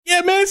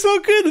yeah, man, it's all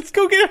good. Let's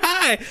go get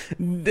high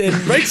and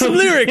write some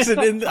lyrics.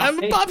 And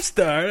I'm a pop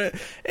star.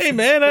 Hey,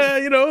 man,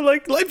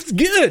 like life's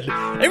good.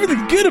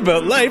 Everything's good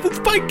about life. Let's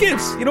buy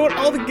gifts. You know what?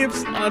 All the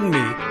gifts on me.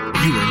 You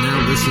are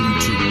now listening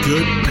to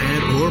Good,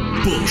 Bad, or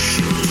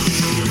Bullshit.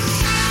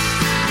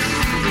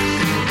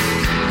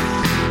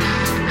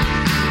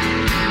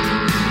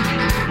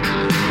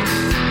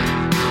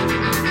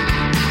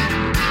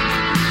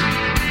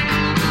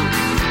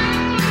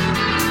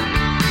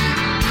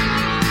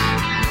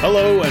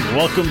 Hello and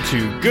welcome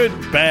to Good,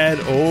 Bad,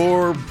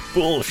 or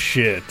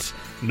Bullshit.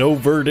 No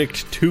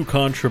verdict too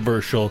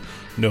controversial,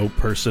 no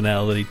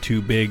personality too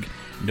big,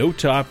 no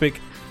topic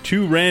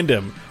too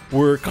random,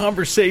 where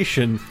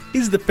conversation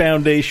is the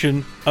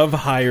foundation of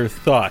higher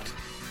thought.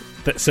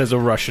 That says a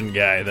Russian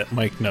guy that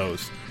Mike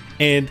knows.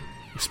 And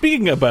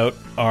speaking about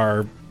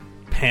our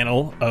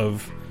panel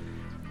of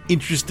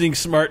interesting,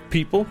 smart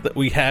people that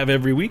we have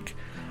every week,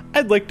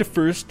 I'd like to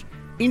first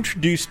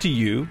introduce to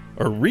you,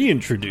 or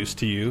reintroduce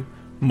to you,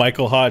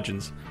 Michael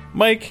Hodgins.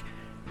 Mike,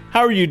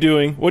 how are you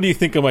doing? What do you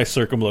think of my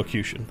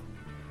circumlocution?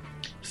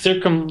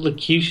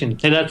 Circumlocution.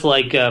 Hey, that's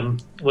like,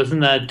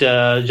 wasn't that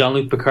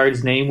Jean-Luc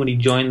Picard's name when he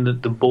joined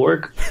the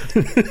Borg?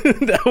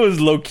 That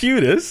was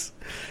locutus.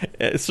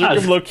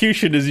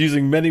 Circumlocution is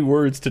using many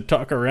words to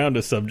talk around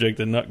a subject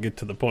and not get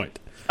to the point.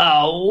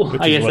 Oh,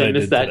 I guess I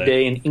missed that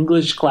day in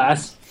English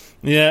class.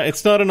 Yeah,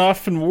 it's not an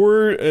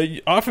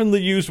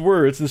oftenly used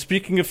words. And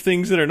speaking of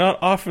things that are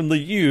not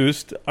oftenly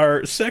used,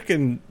 our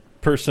second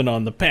person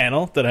on the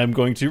panel that I'm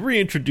going to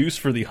reintroduce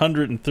for the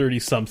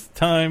 130-someth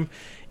time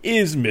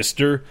is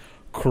Mr.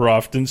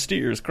 Crofton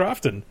Steers.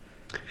 Crofton.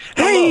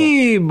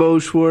 Hey, Bo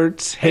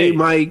Schwartz. Hey,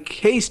 Mike.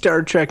 Hey,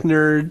 Star Trek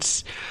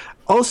nerds.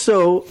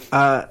 Also,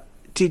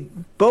 did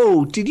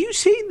you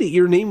say that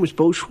your name was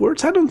Bo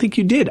Schwartz? I don't think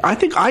you did. I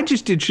think I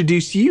just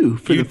introduced you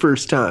for the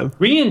first time.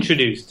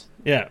 Reintroduced.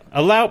 Yeah.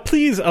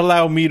 Please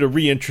allow me to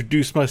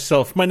reintroduce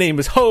myself. My name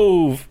is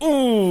Hove.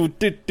 Ooh.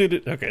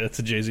 Okay, that's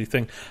a Jay-Z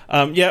thing.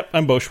 Yeah,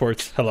 I'm Bo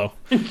Schwartz. Hello.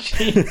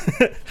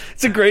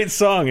 It's a great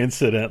song,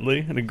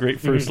 incidentally, and a great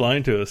first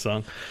line to a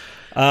song.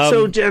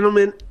 So,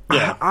 gentlemen,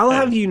 yeah, I'll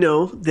have you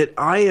know that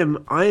I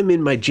am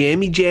in my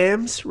jammy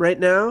jams right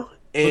now,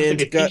 and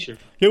Looks like a t-shirt.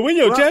 You win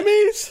your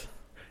jammies?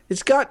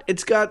 It's got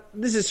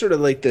this is sort of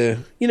like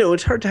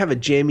it's hard to have a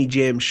jammy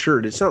jam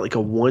shirt. It's not like a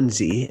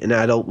onesie, an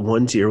adult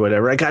onesie or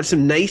whatever. I got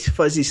some nice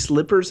fuzzy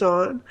slippers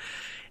on,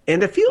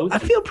 and I feel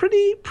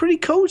pretty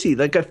cozy.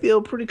 Like I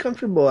feel pretty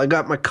comfortable. I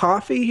got my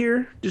coffee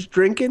here, just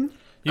drinking.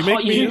 You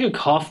drink a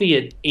coffee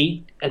at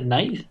 8 at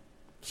night?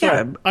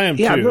 Yeah, I am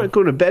too. Yeah, I'm not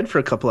going to bed for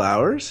a couple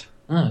hours.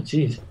 Oh,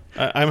 jeez.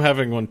 I'm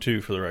having one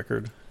too, for the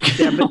record.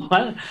 Yeah,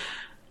 but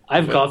I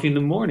have coffee in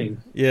the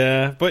morning.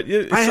 Yeah, but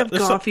I have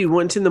coffee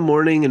once in the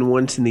morning and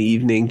once in the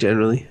evening,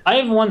 generally. I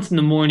have once in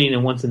the morning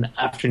and once in the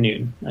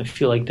afternoon. I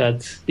feel like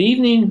that's the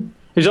evening.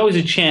 There's always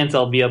a chance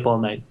I'll be up all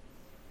night.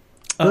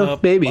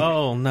 Maybe.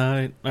 All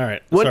night. All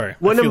right. Sorry.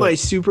 One of my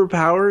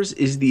superpowers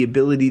is the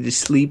ability to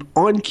sleep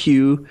on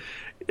cue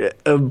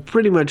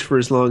pretty much for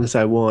as long as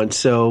I want.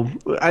 So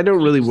I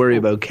don't really worry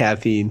about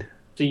caffeine.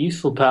 It's a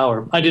useful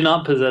power. I do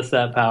not possess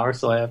that power,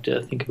 so I have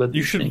to think about.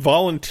 You should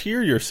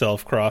volunteer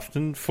yourself,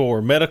 Crofton,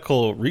 for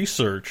medical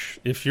research.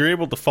 If you're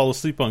able to fall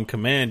asleep on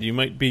command, you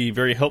might be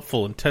very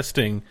helpful in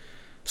testing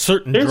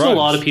certain drugs. There's a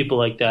lot of people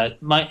like that.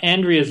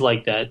 Andrea's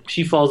like that.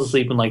 She falls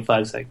asleep in like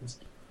 5 seconds.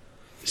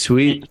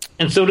 Sweet.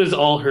 And so does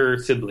all her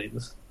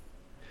siblings.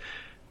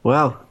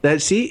 Wow.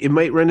 It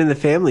might run in the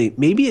family.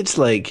 Maybe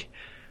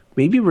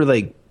we're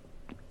like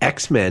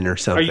X-Men or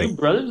something. Are you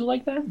brothers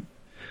like that?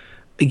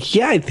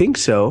 Yeah, I think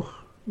so.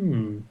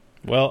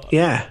 Well,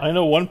 yeah. I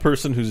know one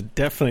person who's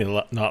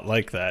definitely not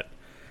like that,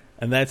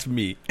 and that's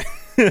me.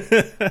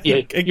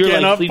 Yeah,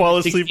 you're like sleep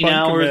for 16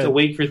 hours, command.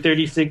 Awake for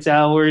 36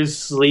 hours,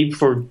 sleep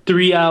for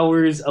 3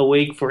 hours,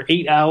 awake for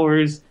 8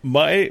 hours,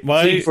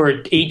 sleep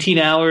for 18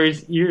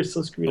 hours. You're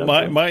so screwed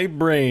up. My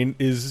brain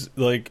is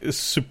like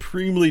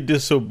supremely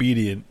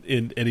disobedient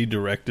in any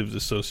directives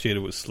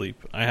associated with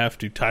sleep. I have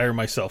to tire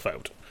myself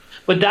out.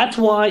 But that's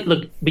why,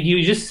 look, but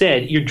you just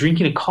said you're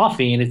drinking a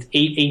coffee and it's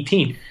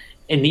 8:18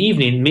 in the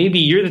evening. Maybe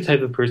you're the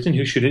type of person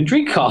who shouldn't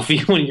drink coffee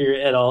when you're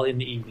at all in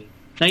the evening.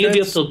 Now you'll be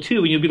up till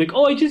 2 and you'll be like,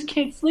 oh, I just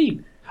can't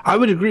sleep. I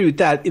would agree with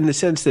that in the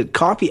sense that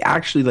coffee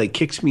actually like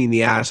kicks me in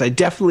the ass. I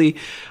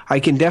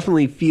can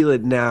definitely feel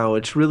it now.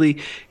 It's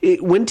really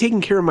when taking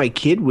care of my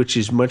kid, which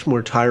is much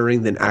more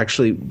tiring than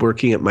actually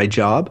working at my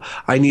job.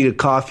 I need a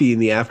coffee in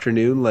the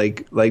afternoon,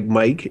 like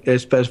Mike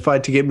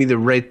specified, to get me the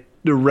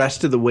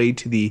rest of the way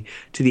to the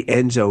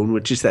end zone,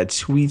 which is that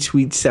sweet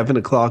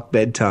 7:00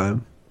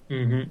 bedtime.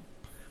 Mm-hmm.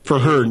 For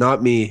her,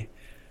 not me.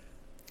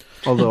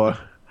 Although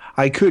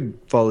I could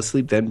fall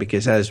asleep then,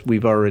 because as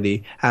we've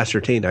already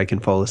ascertained, I can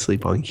fall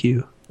asleep on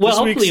cue.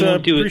 Well, this week's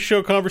won't do it.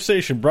 pre-show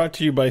conversation brought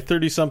to you by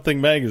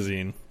 30-something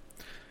magazine.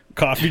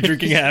 Coffee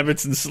drinking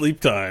habits and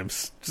sleep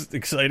times. Just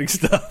exciting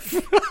stuff.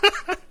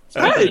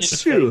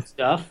 It's true.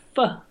 Stuff.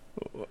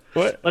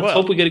 Let's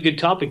hope we get a good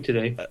topic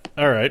today.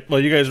 All right. Well,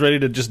 you guys ready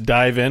to just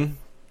dive in?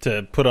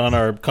 to put on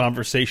our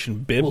conversation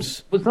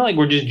bibs. Well, it's not like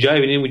we're just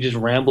jiving in. We just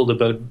rambled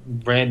about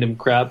random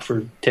crap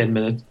for 10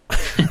 minutes.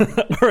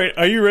 All right,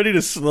 are you ready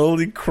to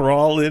slowly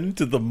crawl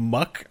into the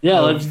muck? Yeah,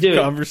 of let's do it.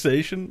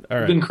 Conversation. All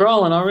right. We've been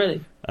crawling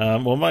already.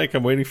 Well, Mike,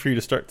 I'm waiting for you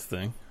to start the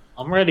thing.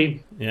 I'm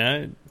ready.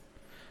 Yeah.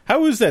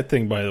 How is that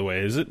thing, by the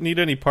way? Does it need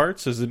any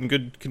parts? Is it in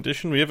good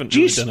condition? We haven't.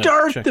 Just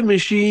start the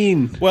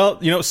machine.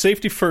 Well,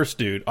 safety first,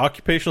 dude.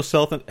 Occupational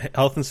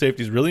health and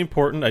safety is really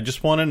important. I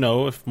just want to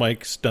know if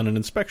Mike's done an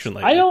inspection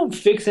lately. I don't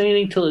fix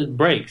anything till it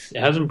breaks. It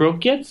hasn't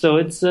broke yet, so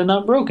it's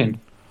not broken,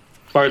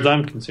 as far as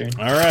I'm concerned.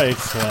 All right.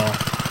 Well.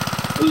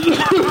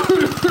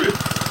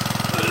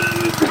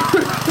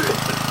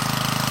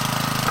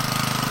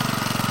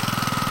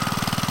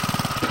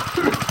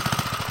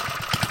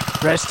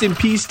 Rest in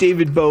peace,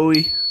 David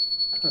Bowie.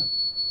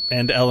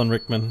 And Alan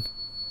Rickman.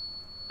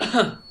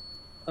 And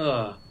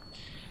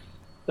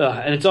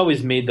it's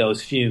always made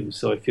those fumes,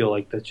 so I feel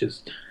like that's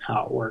just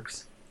how it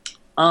works.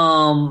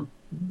 The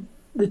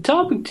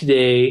topic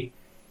today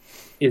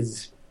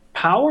is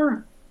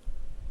power.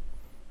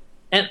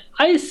 And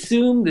I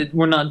assume that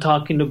we're not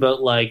talking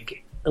about,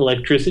 like,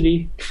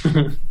 electricity.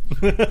 So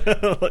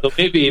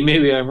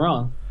maybe I'm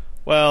wrong.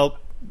 Well,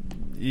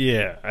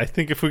 yeah. I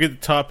think if we get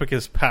the topic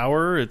as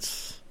power,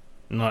 it's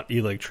not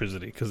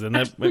electricity. Because then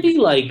that's pretty,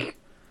 like,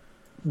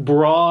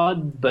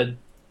 broad, but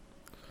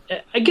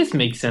I guess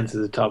makes sense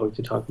as a topic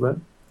to talk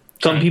about.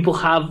 Some people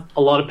have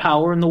a lot of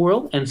power in the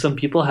world, and some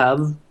people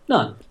have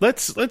none.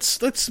 Let's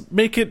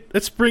make it.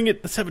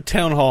 Let's have a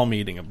town hall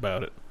meeting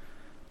about it.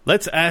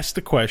 Let's ask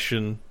the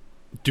question: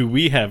 do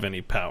we have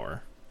any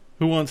power?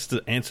 Who wants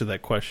to answer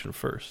that question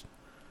first?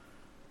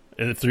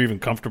 And if they're even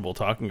comfortable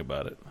talking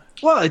about it.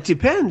 Well, it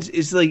depends.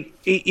 It's like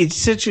it's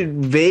such a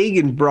vague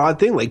and broad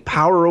thing. Like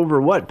power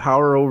over what?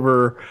 Power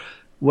over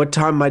what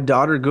time my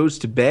daughter goes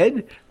to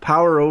bed?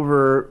 Power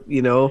over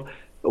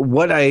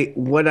what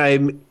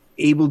I'm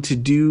able to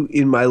do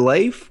in my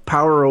life?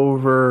 Power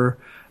over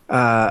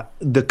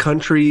the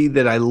country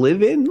that I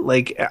live in?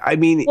 Like, I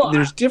mean,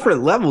 there's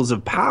different levels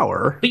of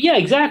power. But yeah,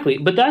 exactly.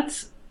 But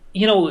that's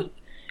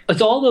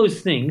it's all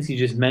those things you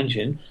just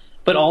mentioned,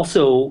 but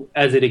also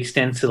as it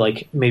extends to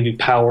like maybe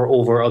power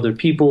over other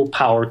people,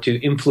 power to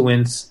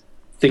influence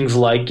things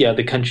like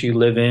the country you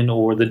live in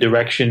or the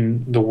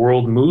direction the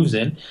world moves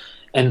in.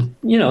 And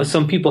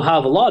some people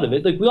have a lot of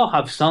it. Like we all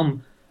have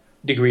some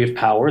degree of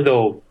power,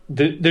 though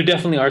there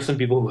definitely are some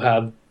people who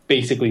have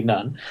basically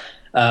none.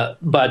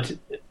 But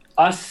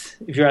us,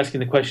 if you're asking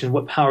the question,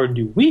 what power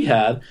do we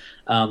have?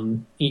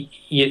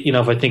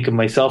 If I think of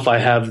myself, I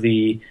have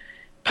the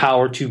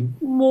power to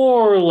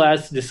more or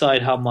less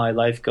decide how my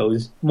life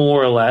goes,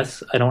 more or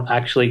less.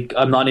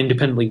 I'm not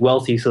independently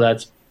wealthy, so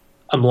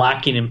I'm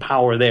lacking in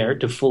power there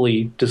to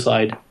fully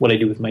decide what I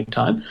do with my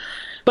time.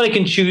 But I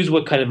can choose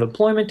what kind of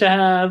employment to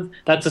have.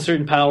 That's a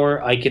certain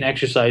power. I can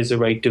exercise the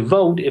right to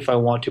vote if I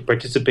want to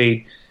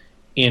participate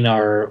in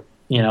our,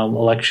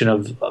 election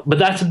of. But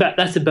that's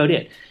about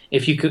it.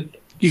 If you could,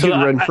 you could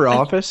run for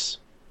office.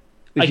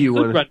 I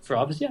could run for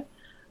office. Yeah,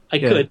 I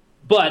could.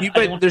 But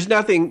there's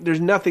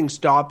nothing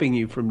stopping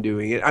you from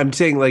doing it. I'm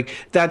saying like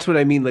that's what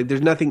I mean. Like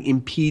there's nothing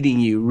impeding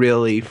you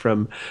really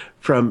from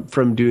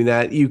doing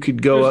that. You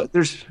could go.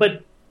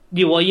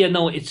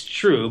 It's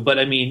true. But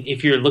I mean,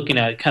 if you're looking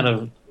at kind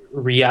of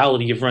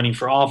reality of running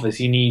for office,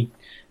 you need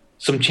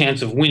some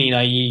chance of winning,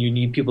 i.e. you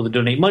need people to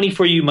donate money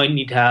for you. You might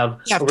need to have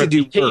a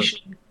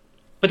reputation.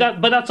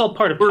 But that's all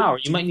part of power.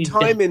 You might need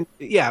time and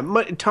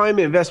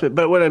investment.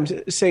 But what I'm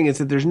saying is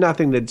that there's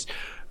nothing that's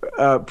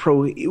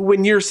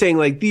when you're saying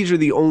like these are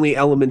the only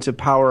elements of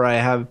power I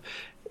have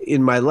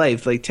in my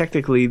life, like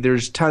technically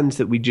there's tons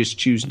that we just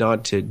choose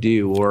not to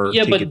do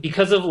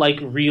because of like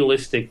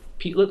realistic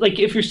people, like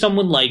if you're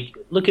someone like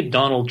look at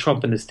Donald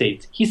Trump in the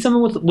States, he's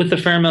someone with a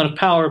fair amount of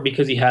power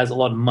because he has a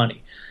lot of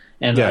money,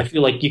 and I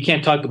feel like you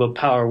can't talk about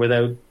power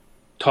without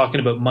talking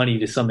about money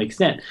to some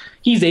extent.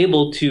 He's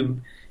able to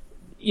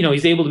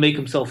make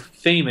himself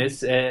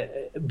famous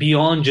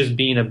beyond just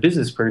being a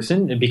business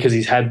person because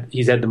he's had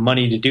the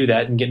money to do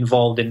that and get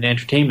involved in the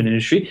entertainment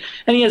industry,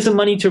 and he has the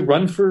money to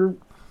run for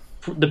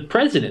the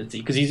presidency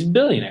because he's a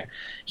billionaire.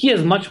 He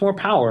has much more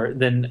power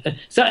than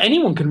so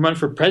anyone can run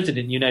for president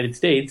in the United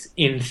States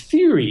in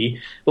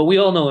theory, but we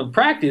all know in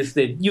practice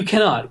that you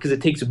cannot because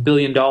it takes $1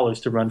 billion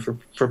to run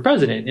for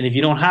president, and if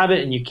you don't have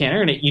it and you can't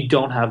earn it, you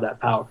don't have that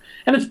power.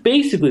 And it's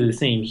basically the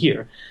same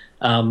here.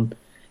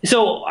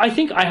 So I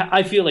think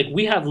I feel like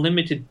we have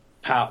limited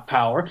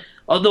power.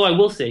 Although I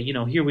will say,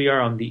 here we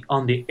are on the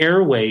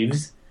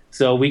airwaves,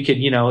 so we could,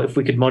 if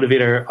we could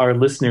motivate our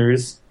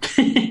listeners,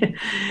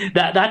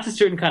 that's a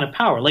certain kind of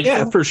power.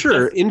 Like for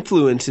sure,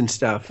 influence and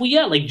stuff.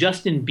 Well, like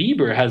Justin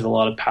Bieber has a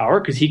lot of power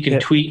because he can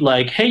tweet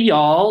like, "Hey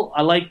y'all,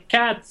 I like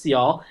cats,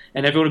 y'all,"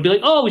 and everyone would be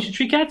like, "Oh, we should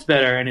treat cats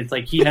better." And it's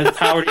like he has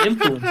power to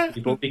influence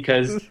people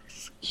because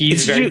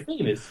he's very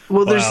famous.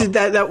 Well, there's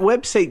that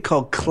website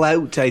called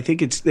Clout. I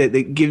think it's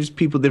that gives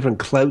people different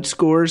Clout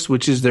scores,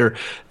 which is their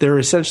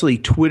essentially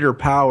Twitter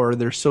power,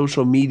 their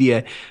social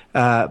media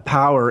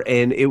power.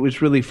 And it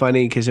was really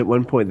funny because at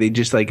one point they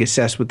just like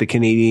assessed what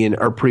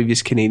our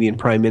previous Canadian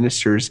Prime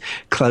Minister's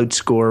Clout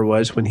score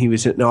was when he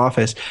was in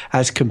office,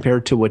 as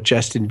compared to what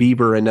Justin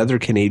Bieber and other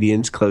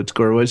Canadians' Clout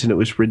score was, and it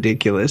was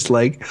ridiculous.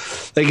 Like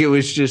it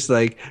was just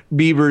like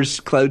Bieber's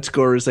Clout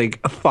score is like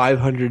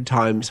 500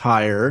 times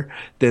higher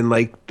than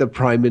like the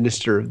Prime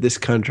Minister of this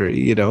country,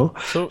 you know.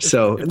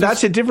 So if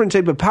that's a different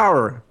type of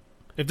power.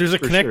 If there's a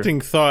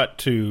connecting thought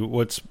to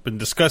what's been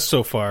discussed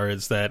so far,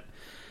 is that,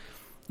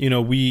 you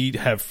know, we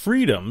have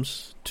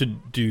freedoms to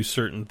do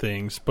certain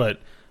things, but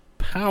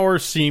power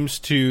seems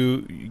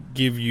to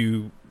give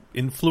you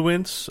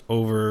influence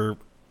over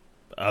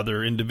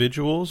other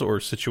individuals or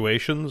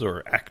situations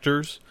or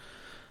actors.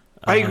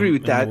 I agree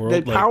with that.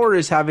 That power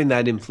is having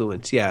that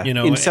influence, yeah, you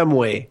know, in some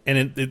way.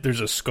 And there's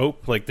a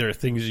scope. Like, there are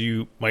things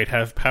you might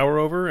have power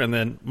over and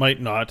then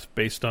might not,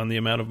 based on the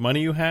amount of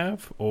money you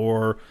have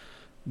or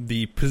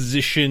the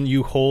position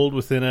you hold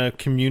within a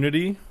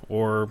community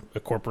or a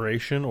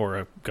corporation or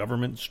a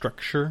government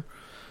structure.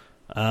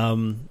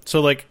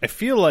 So, like, I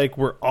feel like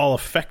we're all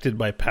affected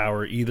by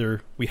power.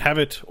 Either we have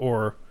it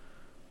or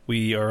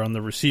we are on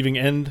the receiving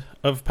end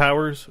of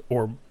powers,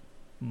 or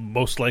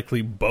most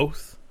likely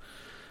both.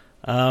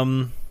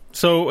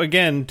 So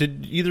again,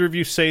 did either of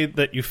you say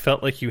that you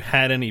felt like you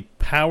had any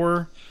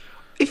power?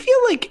 I feel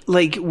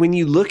like when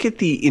you look at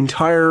the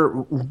entire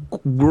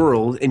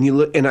world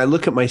and I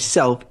look at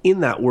myself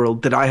in that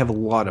world, that I have a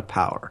lot of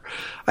power.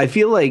 I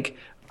feel like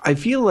I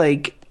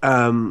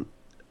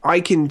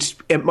can,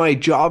 at my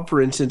job,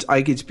 for instance,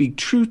 I could speak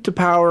truth to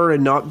power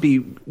and not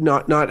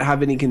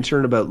have any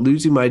concern about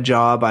losing my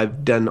job.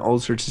 I've done all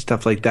sorts of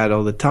stuff like that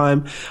all the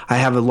time. I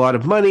have a lot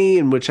of money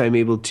in which I'm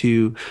able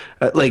to,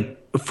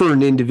 for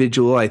an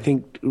individual, I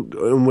think,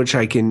 in which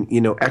I can, you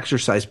know,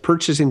 exercise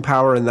purchasing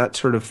power and that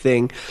sort of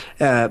thing,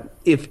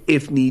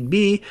 if need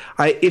be.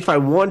 If I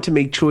want to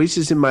make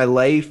choices in my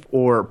life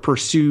or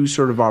pursue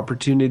sort of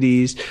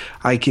opportunities,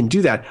 I can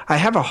do that. I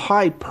have a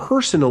high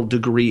personal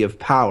degree of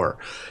power.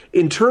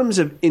 In terms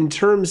of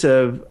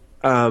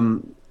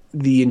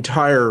the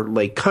entire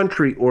like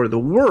country or the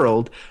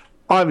world,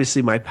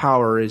 obviously my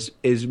power is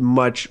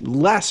much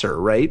lesser,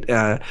 right?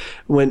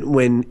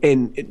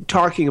 When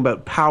talking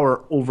about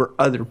power over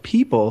other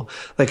people,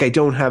 like, I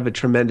don't have a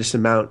tremendous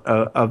amount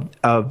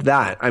of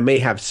that. I may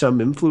have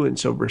some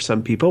influence over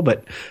some people,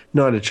 but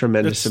not a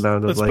tremendous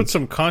amount of. Let's put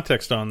some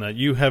context on that.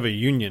 You have a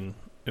union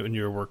in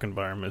your work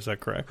environment, is that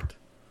correct?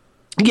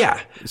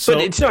 Yeah, so,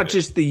 but it's not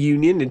just the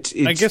union. It's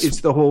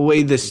the whole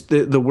way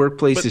the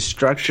workplace is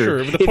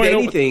structured. Sure, if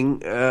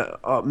anything,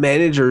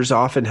 managers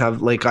often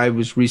have, like I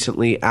was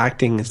recently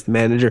acting as the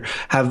manager,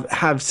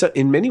 have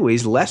in many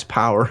ways less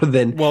power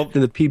than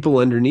the people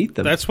underneath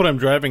them. That's what I'm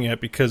driving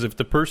at, because if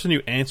the person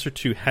you answer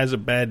to has a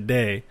bad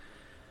day,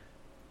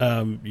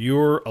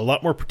 you're a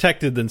lot more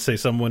protected than, say,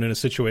 someone in a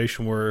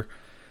situation where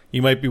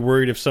you might be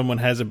worried if someone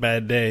has a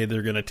bad day,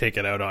 they're going to take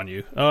it out on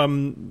you.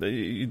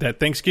 That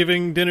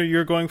Thanksgiving dinner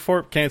you're going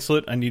for, cancel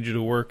it. I need you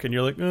to work. And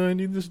you're like, I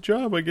need this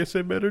job. I guess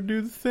I better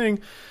do the thing.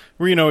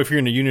 Where, you know, if you're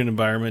in a union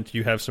environment,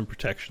 you have some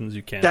protections.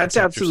 You can't. That's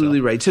absolutely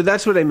yourself. Right. So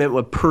that's what I meant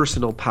with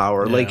personal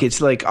power. Yeah. Like,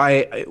 it's like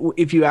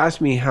if you ask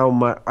me how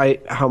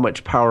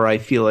much power I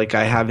feel like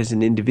I have as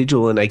an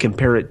individual, and I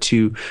compare it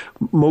to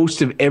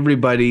most of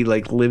everybody,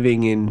 like,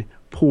 living in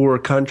poor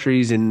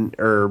countries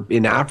or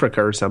in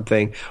Africa or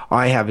something,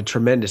 I have a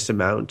tremendous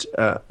amount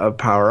of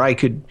power. I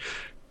could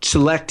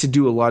select to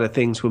do a lot of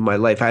things with my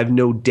life. I have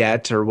no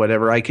debt or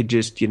whatever. I could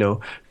just, you know,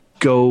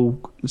 go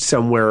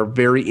somewhere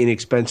very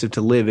inexpensive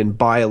to live and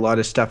buy a lot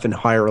of stuff and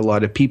hire a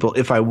lot of people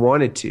if I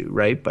wanted to,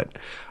 right? But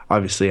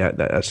obviously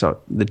that's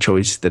not the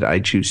choice that I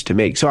choose to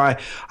make. So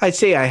I'd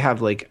say I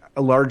have like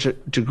a large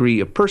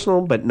degree of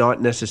personal, but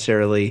not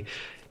necessarily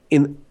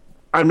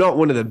I'm not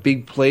one of the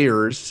big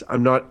players.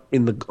 I'm not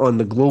on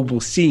the global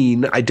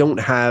scene. I don't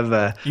have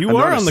a. You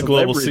are on the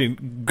global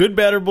scene. Good,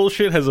 Bad, or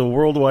Bullshit has a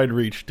worldwide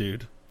reach,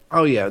 dude.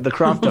 Oh yeah, the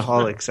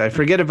craftaholics. I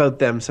forget about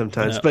them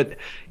sometimes, but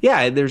yeah,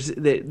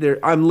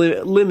 I'm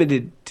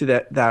limited to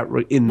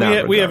that in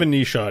that. We have a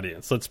niche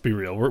audience. Let's be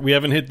real. We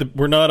haven't hit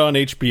we're not on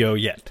HBO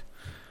yet.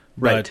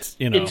 Right. But,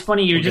 you know, it's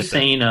funny you're just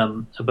saying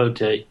about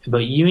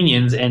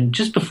unions, and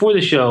just before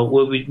the show,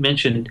 what we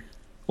mentioned.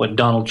 I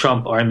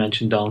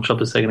mentioned Donald Trump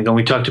a second ago.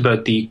 We talked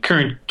about the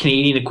current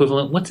Canadian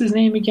equivalent. What's his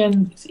name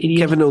again?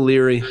 Kevin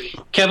O'Leary.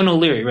 Kevin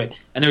O'Leary, right.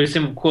 And there was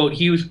some quote.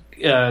 He was,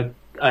 I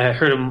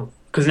heard him,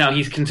 because now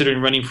he's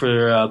considering running for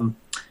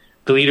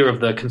the leader of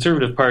the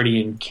Conservative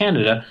Party in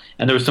Canada.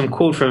 And there was some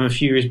quote from him a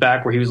few years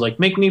back where he was like,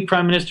 make me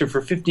prime minister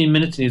for 15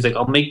 minutes. And he's like,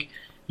 I'll make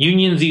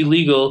unions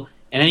illegal,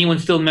 and anyone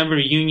still a member of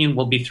a union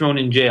will be thrown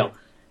in jail.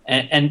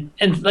 And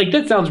like,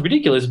 that sounds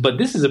ridiculous, but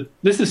this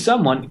is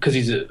someone, because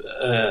he's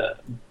a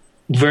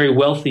very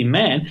wealthy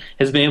man,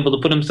 has been able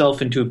to put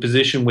himself into a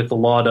position with a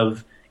lot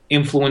of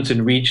influence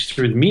and reach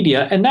through the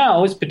media, and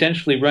now is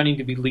potentially running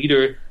to be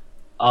leader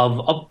of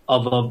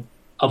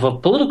of a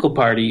political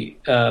party,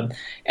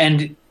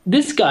 and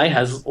this guy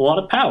has a lot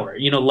of power,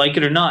 like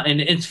it or not.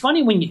 And it's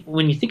funny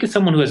when you think of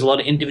someone who has a lot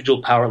of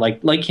individual power,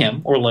 like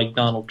him or like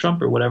Donald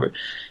Trump or whatever,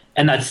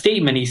 and that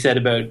statement he said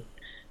about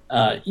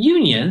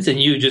unions,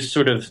 and you just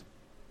sort of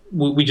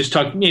we just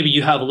talked. Maybe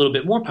you have a little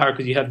bit more power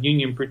because you have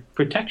union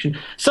protection.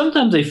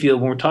 Sometimes I feel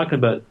when we're talking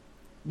about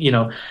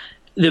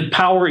the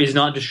power is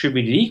not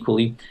distributed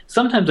equally.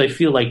 Sometimes I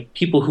feel like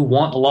people who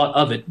want a lot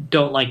of it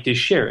don't like to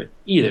share it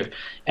either.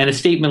 And a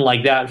statement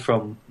like that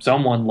from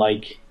someone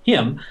like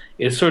him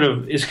is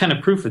kind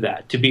of proof of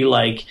that. To be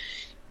like,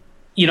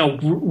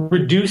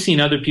 reducing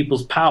other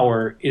people's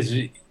power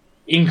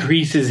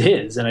increases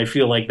his, and I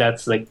feel like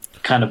that's like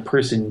kind of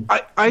person.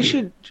 I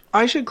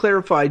should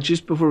clarify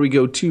just before we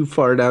go too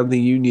far down the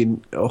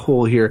union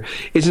hole here.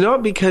 It's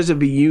not because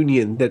of a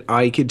union that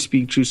I could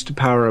speak truth to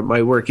power at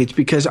my work. It's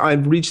because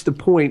I've reached the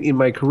point in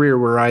my career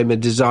where I'm a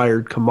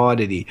desired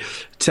commodity.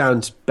 It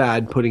sounds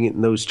bad putting it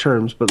in those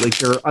terms, but like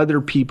there are other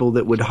people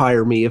that would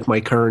hire me if my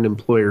current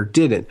employer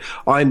didn't.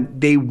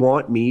 They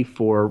want me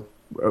for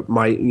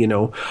my,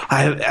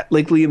 I have,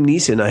 like Liam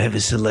Neeson, I have a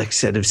select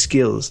set of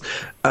skills.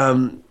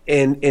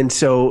 And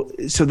so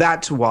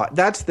that's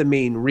the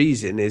main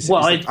reason is.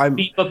 Well,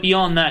 but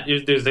beyond that,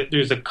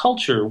 there's a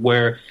culture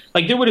where,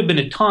 like, there would have been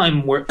a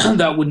time where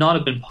that would not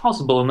have been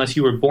possible unless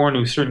you were born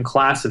to a certain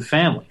class of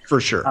family. For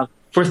sure.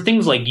 For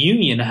things like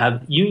unions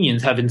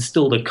have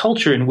instilled a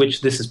culture in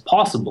which this is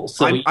possible.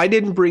 So I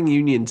didn't bring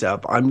unions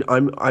up.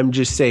 I'm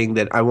just saying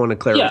that I want to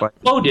clarify.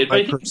 Yeah, did, but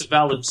I think it's a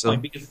valid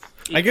point because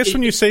I guess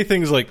when you say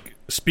things like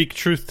speak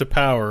truth to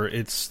power,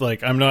 it's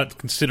like I'm not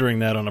considering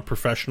that on a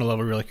professional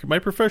level. You're like, my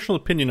professional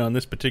opinion on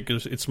this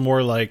particular, it's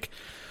more like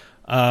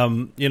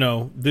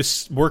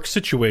this work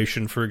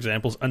situation, for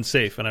example, is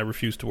unsafe and I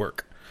refuse to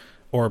work.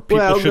 Or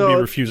people should be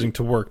refusing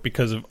to work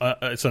because of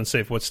it's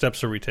unsafe. What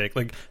steps are we take?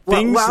 Like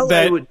things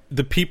that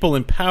the people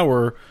in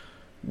power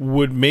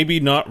would maybe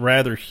not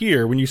rather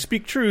hear. When you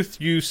speak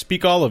truth, you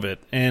speak all of it,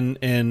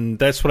 and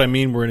that's what I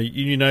mean. We're in a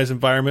unionized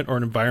environment or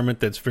an environment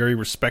that's very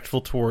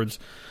respectful towards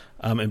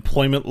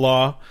employment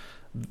law.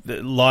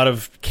 A lot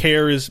of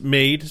care is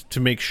made to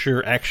make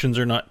sure actions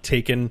are not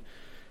taken,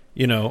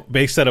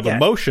 based out of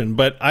emotion.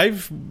 But I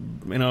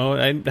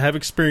have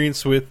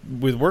experience with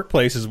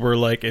workplaces where,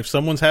 like, if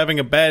someone's having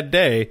a bad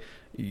day,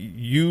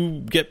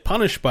 you get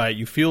punished by it.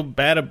 You feel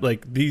bad,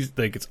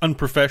 it's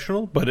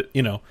unprofessional. But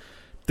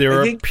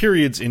there are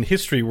periods in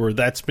history where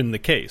that's been the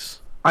case.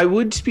 I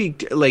would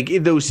speak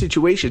in those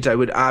situations. I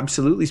would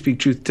absolutely speak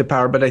truth to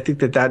power, but I think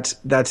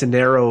that's a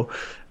narrow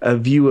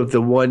view of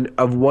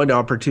one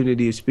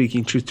opportunity of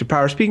speaking truth to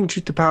power. Speaking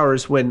truth to power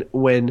is when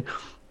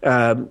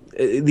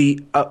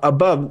the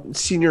above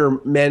senior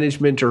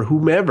management or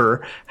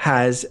whomever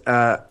has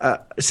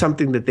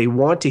something that they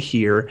want to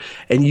hear,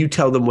 and you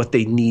tell them what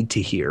they need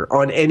to hear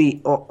on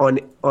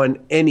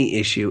any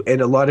issue. And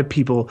a lot of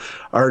people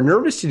are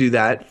nervous to do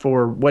that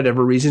for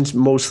whatever reasons,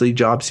 mostly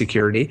job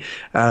security,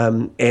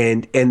 and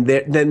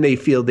then they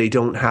feel they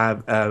don't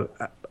have a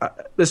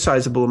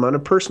sizable amount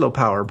of personal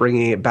power,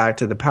 bringing it back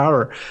to the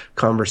power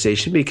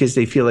conversation, because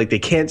they feel like they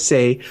can't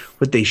say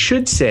what they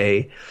should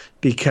say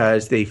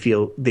because they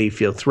feel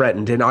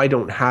threatened. And I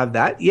don't have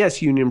that.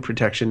 Yes, union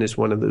protection is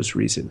one of those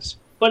reasons.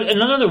 But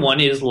another one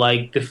is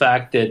like the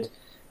fact that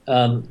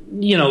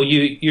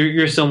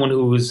you're someone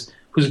who's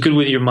good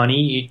with your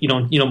money. You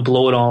don't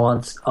blow it all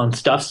on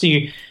stuff. So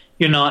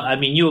you're not. I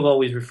mean, you have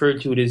always referred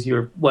to it as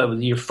your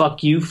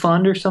fuck you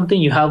fund or something.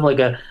 You have like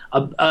an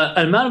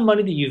amount of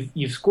money that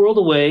you've squirreled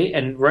away,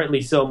 and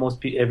rightly so.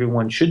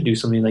 Everyone should do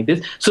something like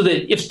this, so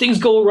that if things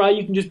go awry,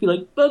 you can just be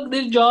like, "Fuck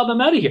this job,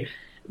 I'm out of here."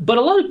 But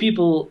a lot of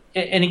people,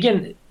 and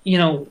again,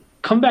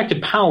 come back to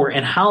power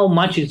and how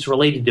much it's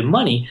related to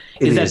money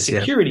is that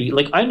security. Yeah.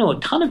 Like, I know a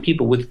ton of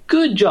people with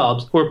good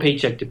jobs who are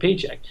paycheck to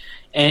paycheck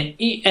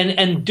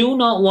and do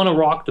not want to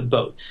rock the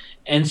boat.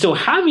 And so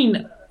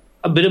having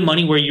a bit of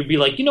money where you'd be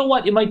like, you know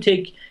what, it might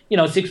take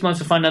 6 months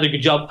to find another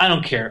good job. I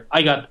don't care.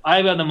 I got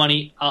the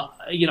money.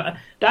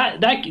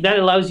 That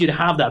allows you to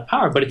have that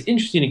power. But it's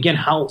interesting again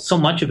how so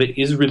much of it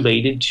is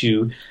related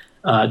to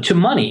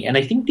money. And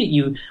I think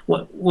that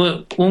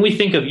when we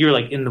think of you're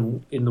like in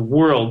the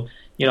world,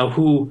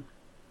 who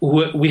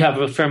we have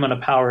a fair amount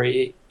of power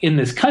in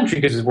this country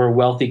because we're a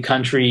wealthy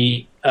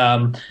country. We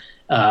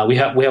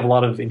have a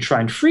lot of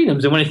enshrined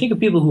freedoms. And when I think of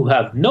people who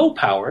have no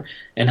power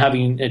and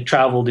having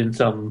traveled in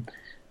some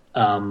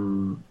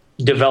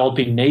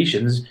developing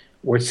nations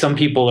where some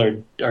people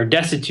are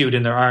destitute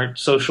and there aren't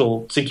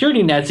social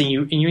security nets, and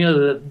you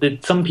know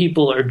that some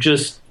people are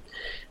just,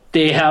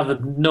 they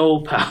have no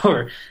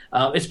power.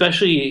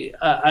 Especially,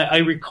 I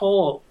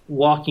recall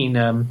walking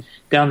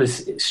down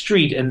this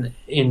street in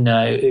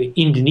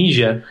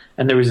Indonesia,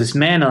 and there was this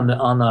man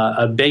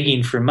on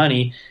begging for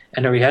money,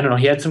 and I don't know,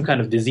 he had some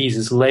kind of disease.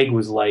 His leg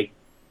was like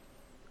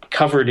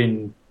covered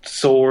in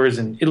sores,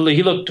 and he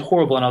looked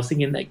horrible. And I was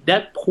thinking, like,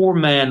 that poor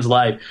man's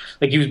life,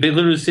 like he was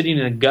literally sitting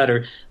in a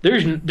gutter.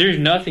 There's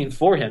nothing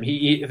for him.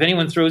 He if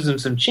anyone throws him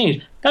some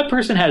change, that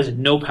person has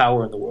no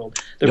power in the world.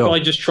 They're probably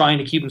just trying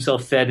to keep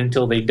himself fed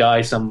until they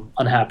die some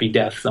unhappy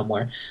death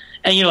somewhere.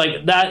 And you're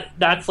like,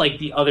 that's like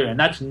the other end.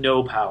 That's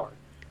no power.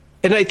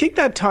 And I think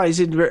that ties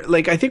in,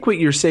 like, I think what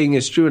you're saying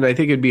is true, and I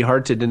think it'd be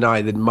hard to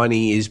deny that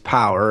money is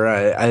power.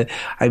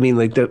 I mean,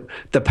 like the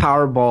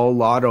Powerball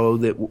lotto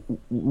that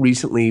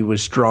recently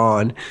was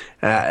drawn,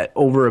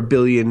 over $1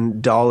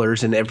 billion,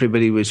 and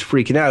everybody was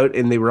freaking out,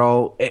 and they were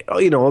all,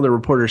 all the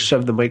reporters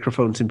shoved the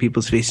microphones in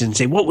people's faces and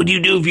say, "What would you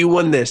do if you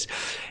won this?"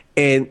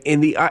 And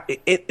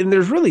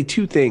there's really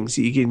two things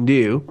you can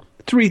do.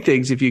 Three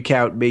things if you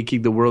count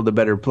making the world a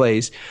better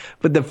place.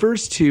 But the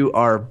first two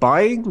are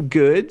buying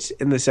goods,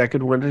 and the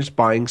second one is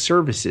buying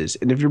services.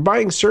 And if you're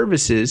buying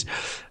services,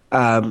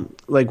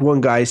 like one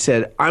guy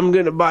said, "I'm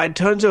going to buy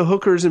tons of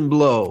hookers and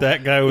blow."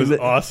 That guy was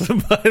awesome,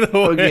 by the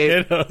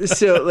way. Okay,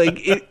 so like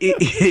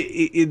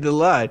in the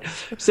line.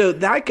 So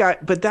that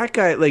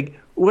guy, like,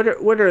 what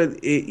are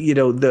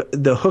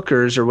the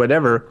hookers or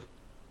whatever?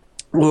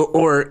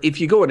 Or if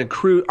you go on a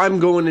cruise, I'm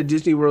going to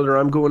Disney World, or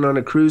I'm going on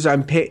a cruise.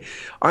 I'm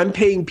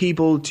paying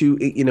people to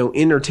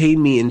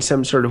entertain me in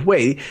some sort of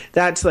way.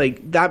 That's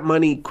like, that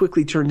money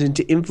quickly turns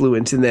into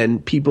influence, and then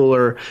people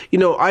are,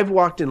 I've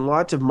walked in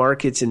lots of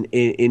markets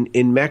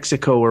in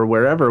Mexico or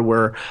wherever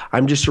where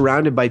I'm just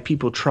surrounded by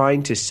people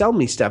trying to sell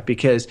me stuff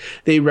because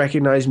they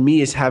recognize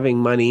me as having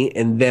money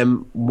and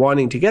them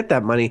wanting to get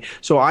that money.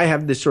 So I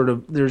have this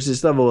there's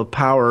this level of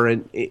power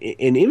and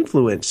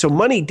influence. So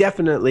money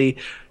definitely,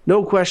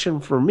 no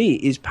question for me,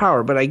 is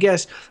power. But I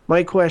guess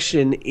my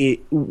question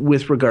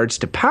with regards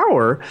to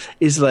power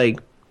is like,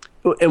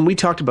 and we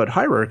talked about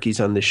hierarchies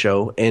on the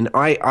show, and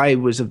I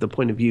was of the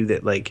point of view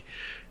that, like,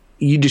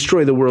 you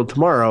destroy the world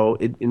tomorrow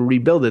and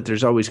rebuild it,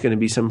 there's always going to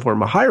be some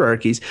form of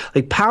hierarchies.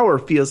 Like, power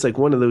feels like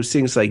one of those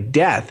things like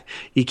death.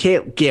 You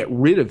can't get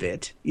rid of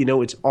it.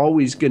 It's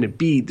always going to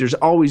be, there's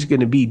always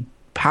going to be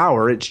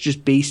power. It's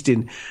just based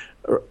in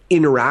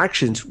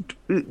interactions.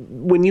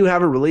 When you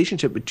have a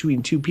relationship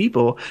between two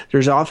people,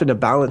 there's often a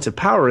balance of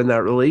power in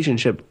that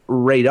relationship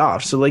right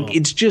off. So, like,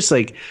 it's just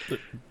like,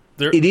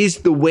 it is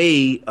the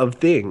way of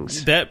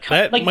things. That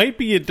might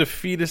be a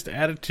defeatist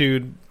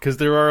attitude, because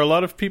there are a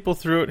lot of people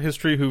throughout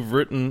history who've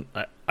written,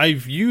 I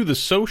view the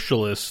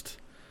socialist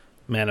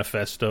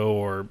manifesto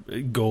or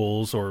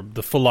goals or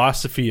the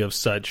philosophy of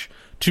such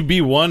to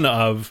be one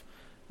of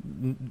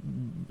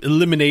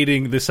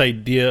eliminating this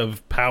idea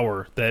of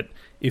power, that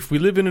if we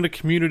live in a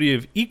community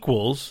of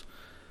equals,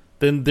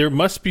 then there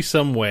must be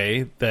some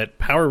way that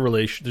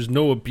there's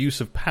no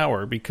abuse of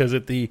power, because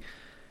at the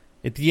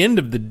end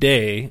of the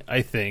day,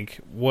 I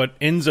think what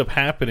ends up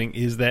happening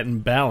is that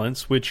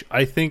imbalance, which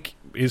I think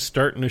is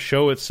starting to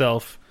show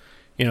itself,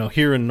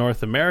 here in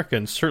North America,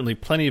 and certainly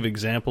plenty of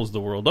examples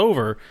the world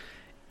over,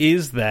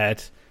 is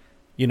that,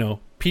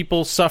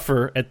 people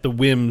suffer at the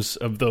whims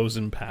of those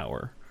in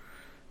power.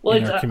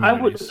 Well,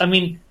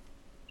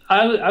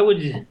 I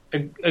would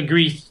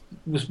agree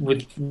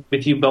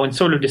with you, Bo, and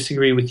sort of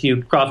disagree with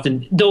you,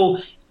 Crofton. Though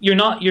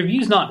your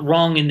view's not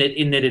wrong in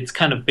that it's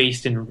kind of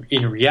based in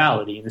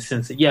reality, in the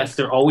sense that, yes,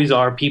 there always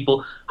are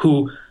people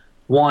who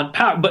want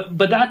power,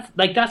 but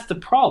that's the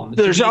problem.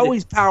 There's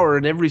always power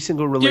in every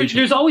single relationship.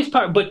 There's always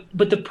power, but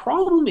the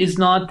problem is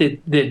not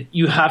that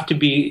you have to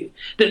be.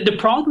 The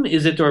problem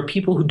is that there are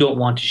people who don't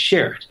want to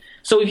share it.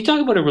 So if you talk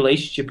about a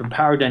relationship and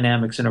power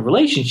dynamics in a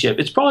relationship,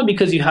 it's probably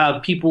because you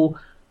have people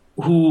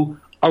who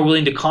are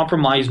willing to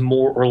compromise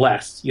more or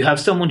less. You have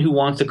someone who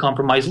wants to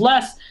compromise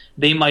less,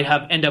 they might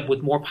end up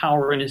with more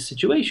power in a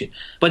situation.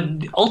 But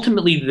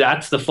ultimately,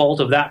 that's the fault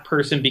of that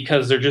person,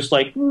 because they're just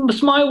like,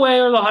 it's my way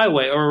or the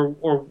highway, or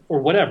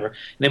whatever. And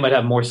they might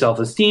have more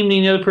self-esteem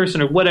than the other person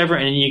or whatever,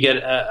 and then you get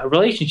a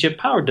relationship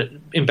power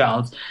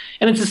imbalance.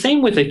 And it's the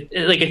same with it.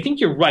 Like, I think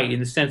you're right in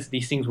the sense that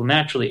these things will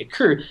naturally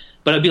occur.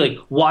 But I'd be like,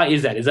 why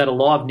is that? Is that a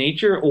law of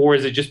nature, or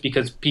is it just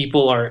because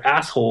people are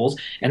assholes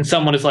and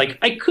someone is like,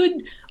 I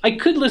could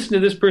listen to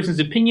this person's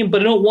opinion,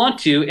 but I don't want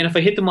to, and if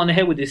I hit them on the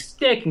head with this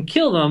stick and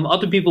kill them,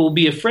 other people will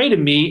be afraid of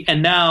me,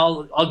 and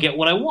now I'll get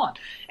what I want.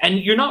 And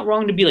you're not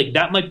wrong to be like,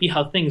 that might be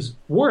how things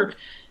work,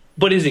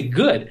 but is it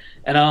good?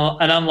 And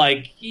I'm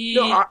like,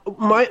 no,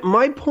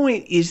 my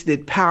point is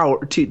that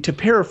power, to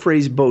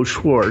paraphrase Bo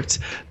Schwartz,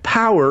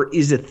 power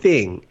is a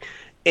thing.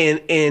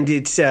 And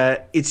it's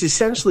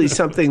essentially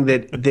something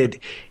that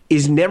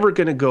is never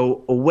going to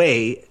go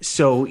away.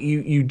 So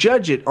you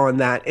judge it on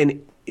that,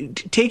 and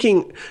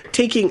taking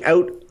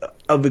out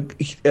of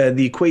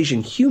the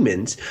equation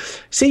humans.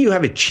 Say you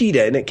have a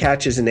cheetah and it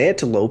catches an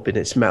antelope in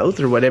its mouth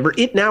or whatever.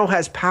 It now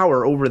has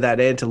power over that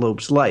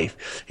antelope's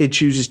life. It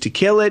chooses to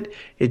kill it.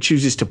 It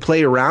chooses to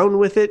play around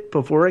with it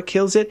before it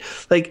kills it.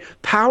 Like,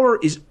 power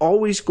is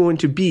always going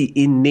to be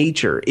in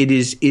nature. It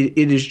is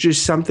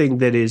just something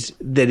that is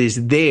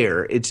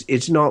there.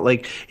 It's not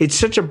like, it's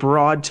such a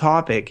broad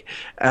topic,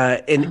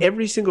 and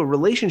every single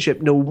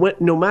relationship,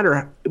 no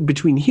matter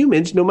between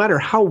humans, no matter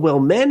how well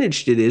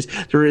managed it is,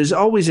 there is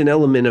always an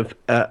element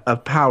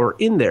of power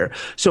in there.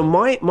 So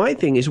my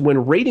thing is,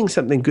 when rating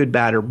something good,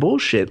 bad, or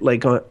bullshit,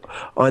 like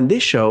on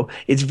this show,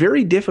 it's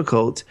very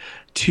difficult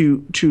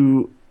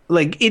to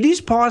like, it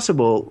is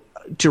possible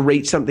to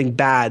rate something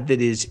bad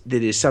that is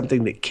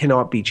something that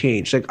cannot be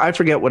changed. Like, I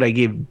forget what I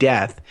gave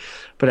death,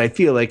 but I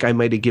feel like I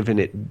might have given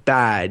it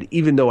bad,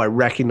 even though I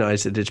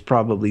recognize that it's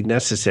probably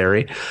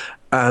necessary.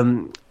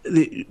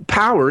 The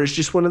power is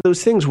just one of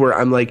those things where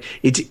I'm like,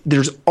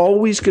 there's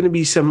always going to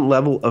be some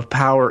level of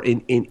power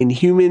in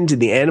humans, in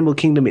the animal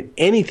kingdom, in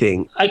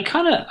anything. I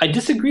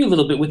disagree a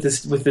little bit with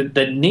this, with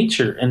that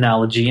nature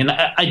analogy, and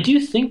I do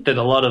think that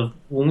a lot of,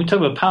 when we talk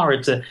about power,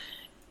 it's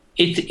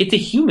a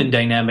human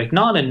dynamic,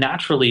 not a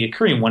naturally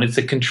occurring one. It's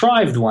a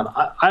contrived one,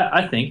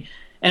 I think.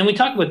 And we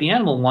talk about the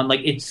animal one,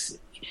 like it's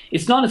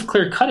not as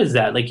clear cut as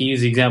that. Like, you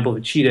use the example of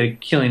a cheetah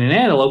killing an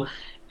antelope,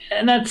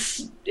 and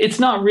it's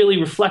not really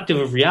reflective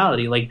of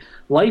reality. Like,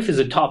 life as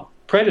a top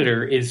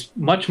predator is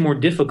much more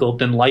difficult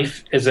than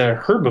life as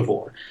a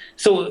herbivore.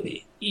 So,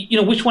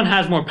 which one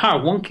has more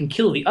power? One can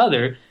kill the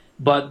other,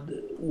 but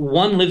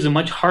one lives a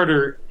much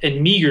harder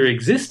and meager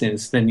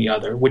existence than the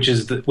other, which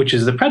is the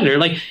predator.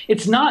 Like,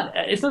 it's not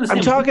the same.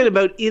 I'm talking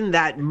about in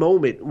that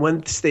moment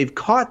once they've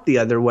caught the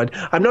other one.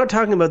 I'm not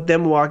talking about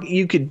them walking.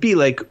 You could be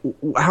like,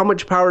 how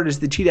much power does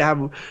the cheetah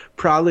have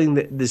prowling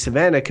the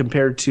savannah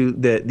compared to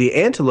the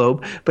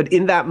antelope? But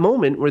in that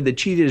moment where the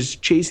cheetah is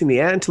chasing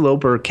the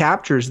antelope or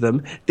captures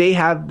them,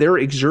 they're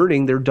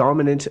exerting their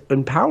dominance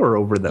and power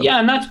over them. Yeah,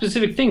 and that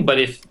specific thing. But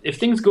if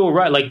things go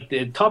right, like,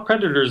 the top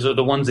predators are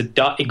the ones that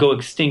go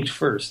extinct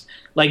first.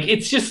 Like,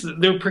 it's just,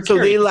 they're precarious. So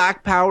they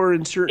lack power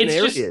in certain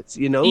areas,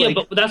 Yeah, like,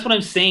 but that's what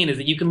I'm saying, is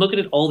that you can look at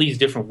it all these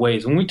different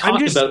ways. When we talk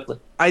about...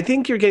 I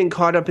think you're getting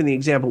caught up in the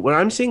example. What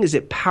I'm saying is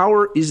that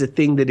power is a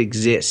thing that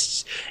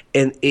exists,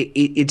 and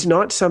it's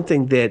not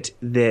something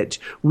that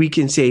we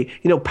can say,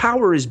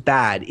 power is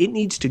bad. It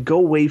needs to go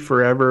away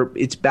forever.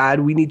 It's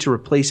bad. We need to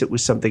replace it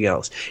with something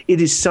else. It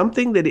is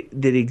something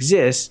that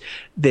exists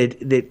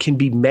that can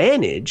be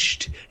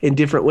managed in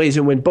different ways.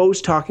 And when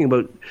Bo's talking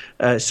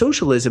about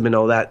socialism and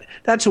all that,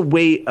 that's a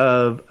way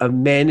of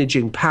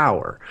managing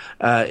power.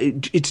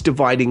 It's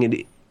dividing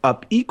it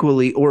up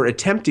equally, or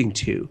attempting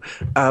to,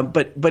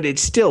 but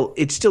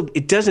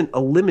it doesn't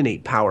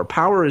eliminate power.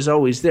 Power is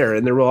always there,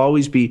 and there will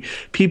always be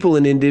people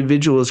and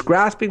individuals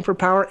grasping for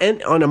power.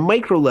 And on a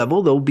micro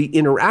level, there'll be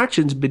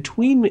interactions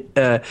between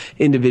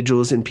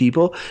individuals and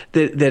people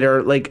that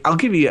are like, I'll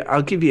give you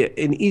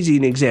an easy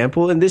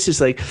example, and this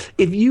is like,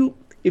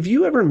 if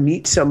you ever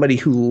meet somebody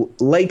who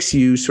likes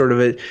you sort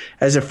of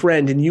as a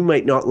friend, and you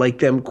might not like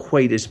them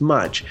quite as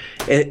much,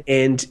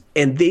 and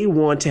they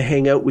want to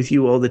hang out with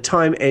you all the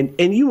time, and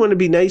you want to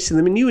be nice to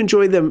them, and you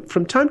enjoy them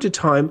from time to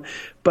time,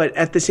 but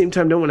at the same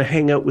time don't want to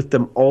hang out with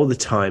them all the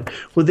time.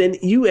 Well, then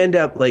you end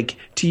up, like,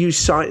 to use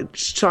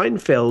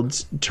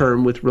Seinfeld's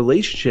term with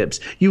relationships,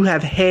 you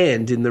have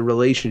hand in the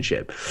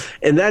relationship.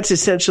 And that's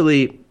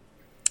essentially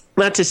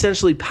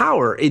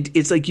power.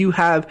 It's like you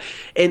have,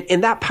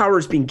 and that power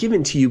is being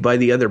given to you by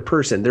the other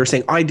person. They're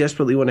saying, I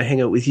desperately want to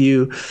hang out with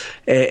you.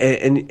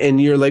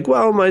 And you're like,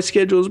 well, my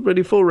schedule is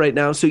pretty full right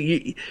now. So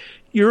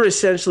you're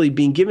essentially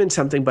being given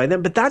something by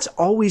them, but that's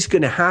always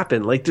going to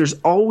happen. Like, there's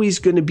always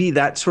going to be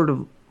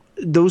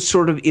those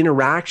sort of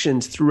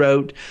interactions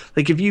throughout.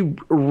 Like, if you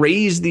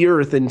raise the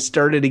earth and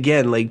start it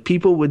again, like,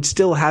 people would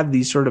still have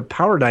these sort of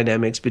power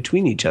dynamics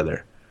between each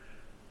other.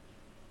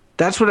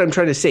 That's what I'm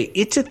trying to say.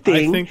 It's a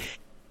thing.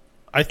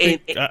 I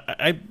think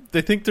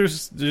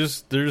there's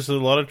a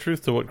lot of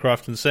truth to what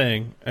Crofton's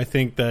saying. I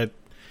think that,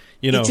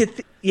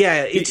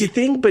 it's a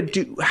thing, but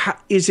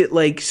is it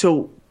like,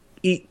 so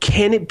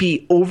can it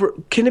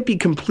be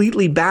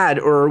completely bad,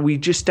 or are we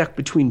just stuck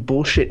between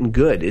bullshit and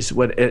good? Is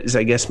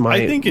I guess my.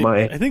 I think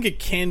it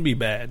can be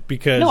bad,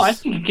 because no, I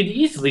think it could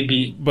easily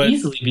be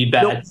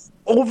bad. No,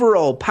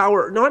 overall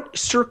power, not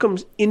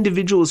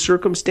individual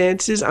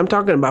circumstances. I'm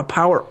talking about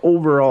power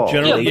overall.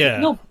 Generally,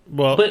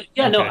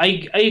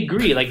 I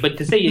agree. Like, but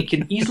to say it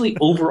can easily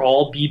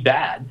overall be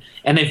bad,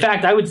 and in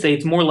fact, I would say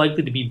it's more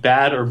likely to be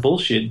bad or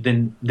bullshit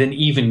than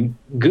even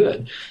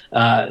good,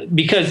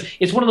 because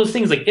it's one of those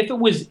things. Like, if it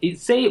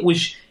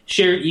was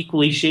shared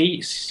equally,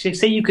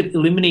 say you could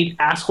eliminate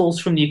assholes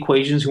from the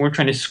equations who weren't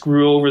trying to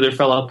screw over their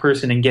fellow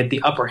person and get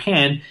the upper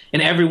hand,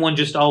 and everyone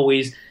just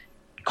always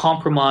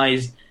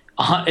compromised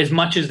as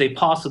much as they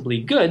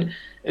possibly could,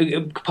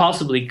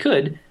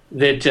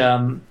 that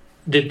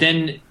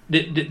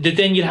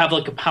then you'd have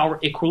like a power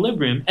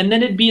equilibrium, and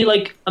then it'd be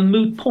like a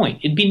moot point.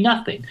 It'd be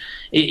nothing.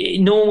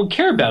 No one would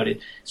care about it.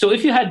 So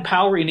if you had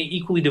power in an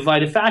equally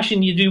divided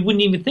fashion, you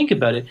wouldn't even think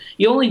about it.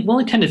 You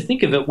only tend to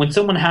think of it when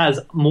someone has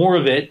more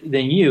of it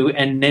than you,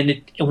 and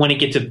then when it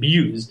gets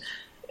abused.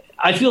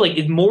 I feel like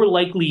it's more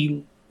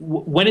likely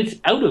when it's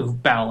out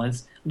of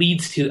balance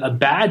leads to a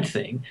bad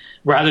thing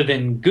rather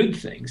than good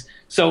things.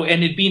 So,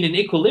 and it being an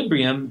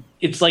equilibrium,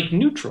 it's like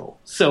neutral.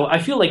 So I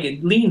feel like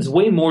it leans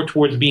way more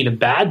towards being a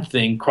bad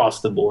thing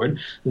across the board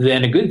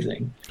than a good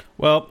thing.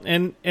 Well,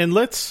 and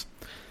let's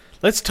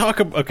talk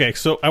about, okay,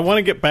 so I want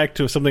to get back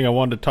to something I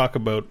wanted to talk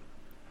about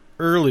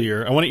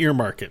earlier. I want to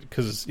earmark it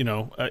because,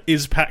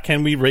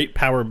 can we rate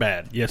power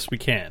bad? Yes, we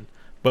can,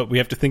 but we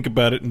have to think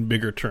about it in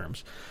bigger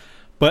terms.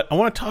 But I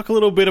want to talk a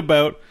little bit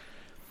about,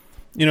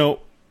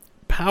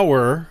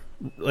 power,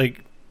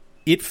 like,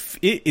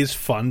 it is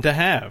fun to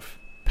have.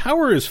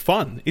 Power is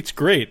fun. It's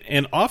great.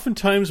 And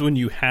oftentimes when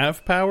you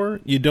have power,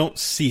 you don't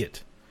see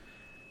it.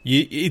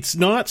 It's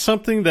not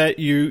something that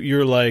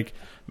you're like,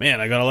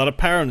 man, I got a lot of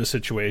power in this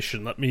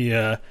situation. Let me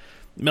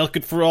milk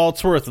it for all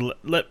it's worth.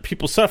 Let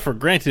people suffer.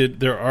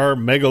 Granted, there are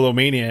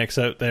megalomaniacs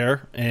out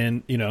there,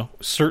 and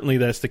certainly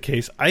that's the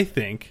case. I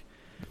think,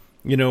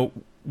 when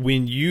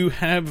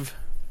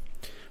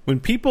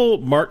people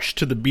march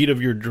to the beat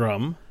of your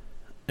drum,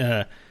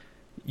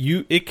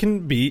 you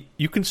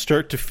can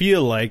start to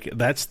feel like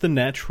that's the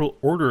natural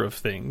order of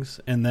things,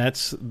 and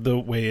that's the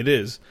way it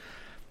is.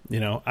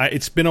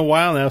 It's been a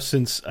while now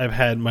since I've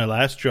had my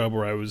last job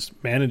where I was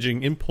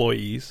managing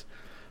employees,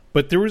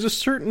 but there was a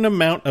certain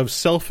amount of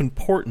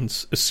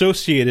self-importance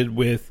associated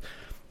with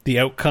the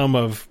outcome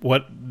of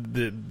what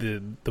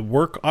the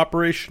work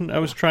operation I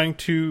was trying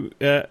to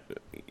get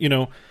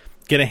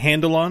a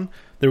handle on.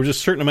 There was a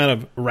certain amount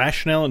of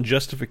rationale and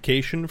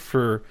justification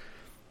for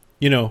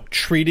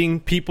treating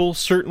people a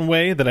certain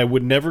way that I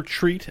would never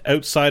treat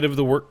outside of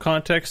the work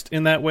context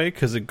in that way,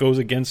 because it goes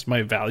against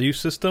my value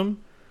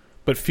system.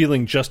 But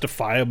feeling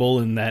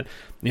justifiable in that,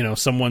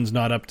 someone's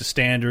not up to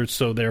standards,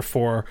 so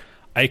therefore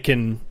I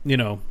can,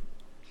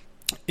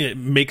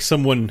 make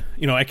someone,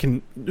 I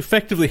can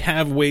effectively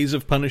have ways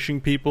of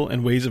punishing people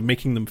and ways of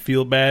making them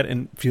feel bad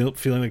and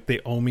feeling like they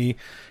owe me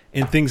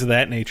and things of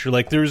that nature.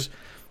 Like there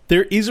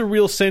is a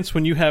real sense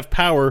when you have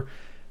power,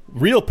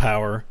 real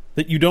power,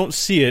 that you don't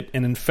see it,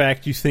 and in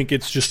fact you think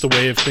it's just the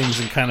way of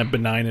things and kind of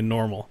benign and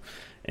normal.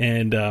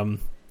 And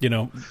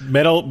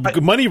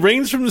money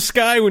rains from the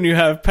sky when you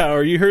have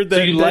power. You heard that?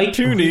 So you like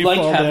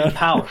having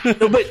power.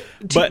 No,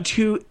 but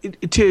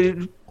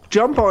to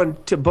jump on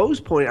to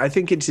Bo's point, I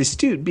think it's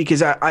astute,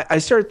 because I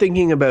start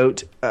thinking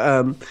about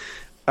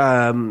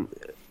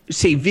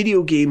say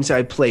video games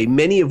I play,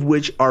 many of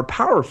which are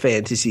power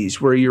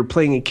fantasies, where you're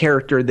playing a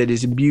character that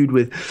is imbued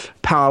with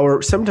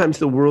power. Sometimes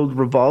the world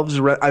revolves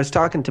around. I was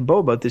talking to Bo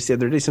about this the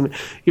other day.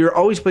 You're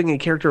always playing a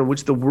character in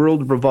which the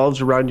world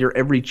revolves around your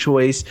every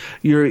choice.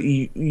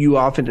 You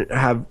often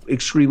have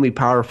extremely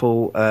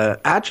powerful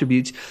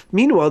attributes.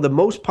 Meanwhile, the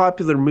most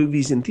popular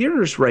movies in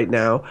theaters right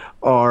now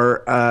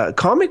are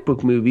comic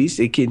book movies.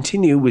 They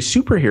continue with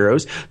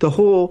superheroes. The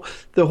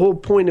whole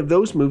point of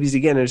those movies,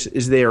 again,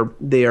 is they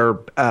are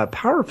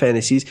power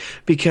fantasies,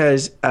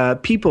 because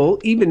people,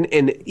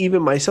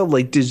 even myself,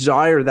 like,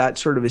 desire that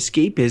sort of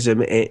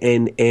escapism,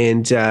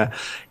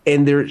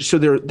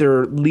 and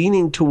they're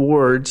leaning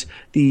towards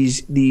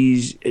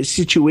these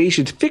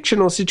situations,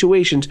 fictional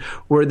situations,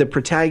 where the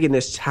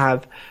protagonists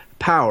have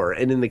power,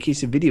 and in the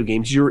case of video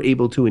games, you're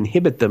able to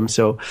inhibit them,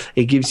 so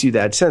it gives you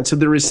that sense. So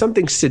there is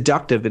something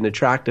seductive and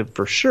attractive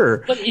for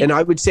sure, and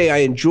I would say I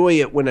enjoy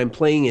it when I'm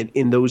playing it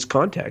in those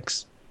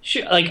contexts.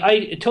 Sure,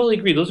 I totally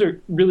agree. Those are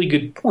really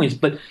good points.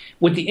 But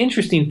what the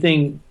interesting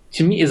thing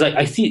to me is, like,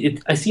 I see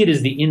it as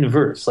the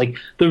inverse. Like,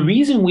 the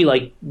reason we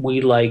like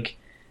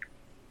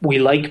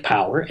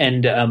power,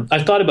 and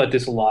I've thought about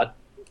this a lot.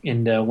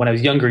 And when I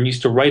was younger and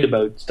used to write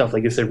about stuff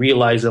like this, I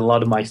realized that a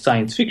lot of my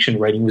science fiction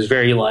writing was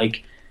very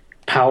like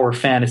power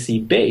fantasy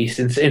based,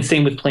 and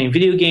same with playing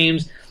video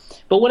games.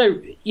 But what I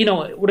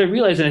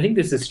realized, and I think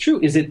this is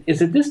true, is that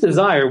this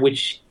desire,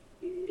 which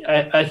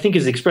I think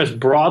is expressed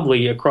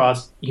broadly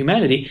across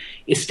humanity,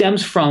 it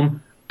stems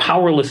from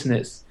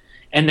powerlessness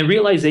and the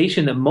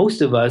realization that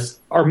most of us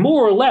are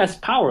more or less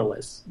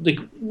powerless. Like,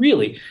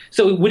 really.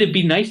 So would it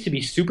be nice to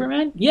be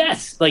Superman?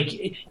 Yes.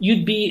 Like,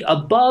 you'd be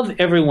above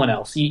everyone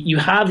else. You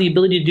have the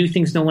ability to do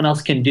things no one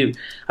else can do.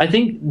 I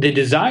think the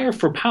desire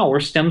for power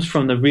stems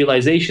from the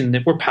realization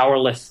that we're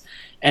powerless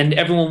and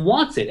everyone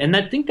wants it. And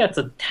I think that's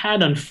a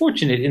tad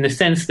unfortunate, in the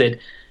sense that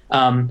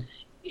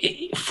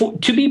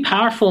to be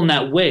powerful in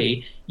that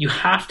way, you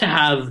have to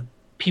have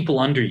people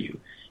under you.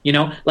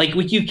 Like,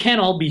 you can't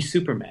all be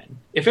Superman.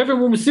 If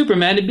everyone was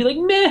Superman, it'd be like,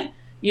 meh,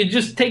 you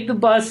just take the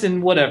bus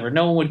and whatever,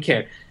 no one would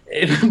care.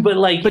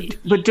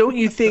 But don't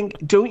you think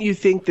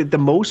that the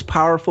most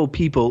powerful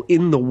people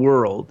in the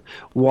world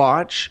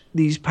watch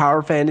these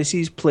power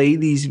fantasies, play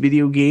these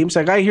video games?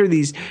 Like, I hear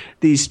these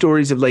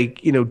stories of,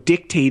 like,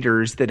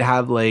 dictators that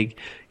have, like,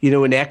 an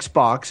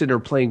Xbox and are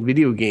playing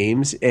video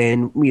games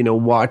and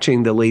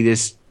watching the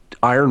latest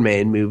Iron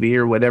Man movie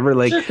or whatever.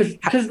 Like, sure,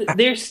 because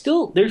they're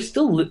still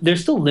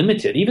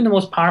limited. Even the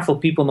most powerful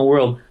people in the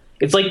world.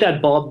 It's like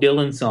that Bob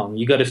Dylan song,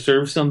 "You Got to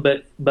Serve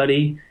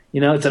Somebody."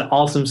 It's an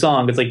awesome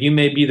song. It's like, you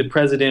may be the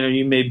president or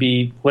you may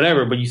be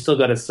whatever, but you still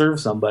got to serve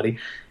somebody.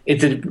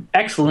 It's an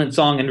excellent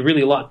song and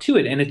really a lot to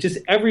it. And it's just,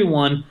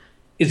 everyone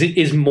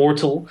is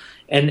mortal,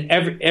 and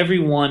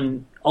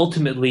everyone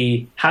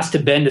ultimately has to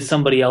bend to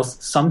somebody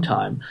else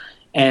sometime.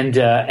 And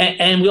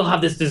we'll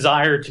have this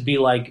desire to be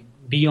like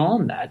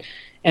beyond that.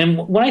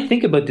 And when I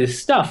think about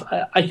this stuff,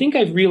 I think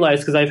I've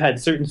realized, because I've had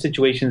certain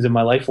situations in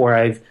my life where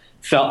I've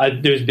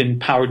felt there's been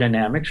power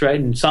dynamics, right?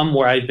 And some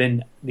where I've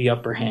been the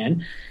upper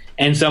hand,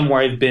 and some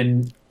where I've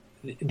been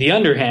the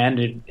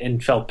underhand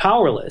and felt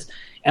powerless.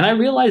 And I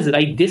realized that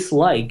I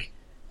dislike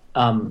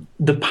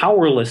the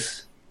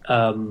powerless,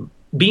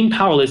 being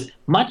powerless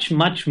much,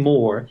 much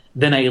more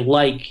than I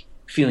like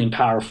feeling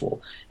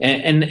powerful.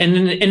 And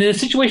in the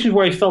situations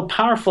where I felt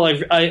powerful,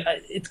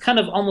 it's kind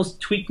of almost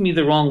tweaked me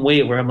the wrong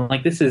way, where I'm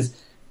like, this is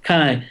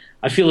kind of,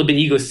 I feel a bit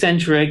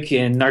egocentric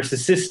and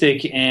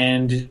narcissistic,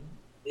 and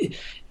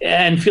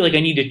feel like I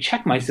need to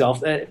check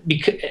myself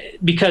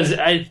because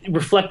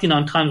reflecting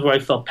on times where I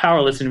felt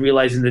powerless and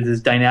realizing that this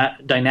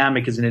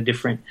dynamic is in a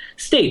different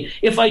state.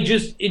 If I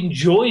just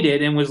enjoyed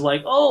it and was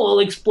like, oh, I'll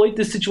exploit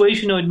this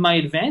situation to my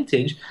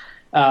advantage,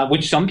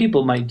 which some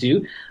people might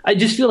do, I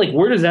just feel like,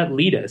 where does that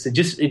lead us? It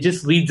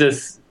just leads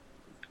us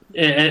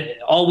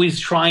always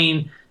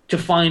trying to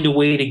find a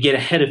way to get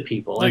ahead of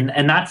people.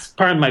 And that's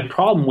part of my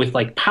problem with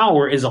like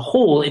power as a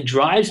whole. It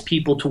drives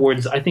people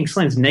towards, I think,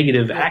 sometimes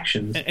negative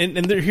actions.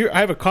 And here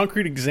I have a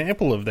concrete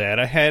example of that.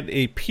 I had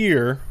a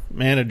peer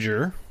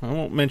manager, I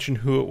won't mention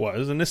who it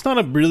was, and it's not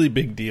a really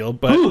big deal,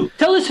 but who?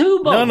 Tell us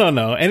who, Bo.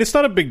 No, and it's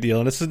not a big deal,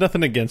 and this is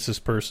nothing against this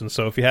person,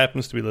 so if he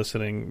happens to be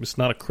listening, it's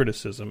not a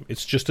criticism,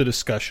 it's just a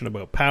discussion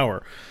about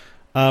power.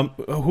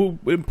 Who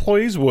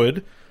employees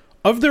would,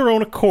 of their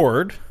own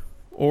accord,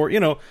 or,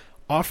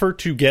 offer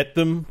to get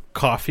them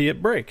coffee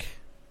at break.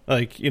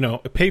 Like,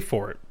 pay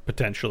for it,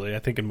 potentially, I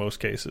think in most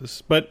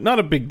cases. But not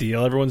a big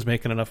deal. Everyone's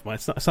making enough money.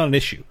 It's not an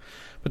issue.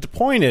 But the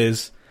point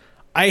is,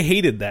 I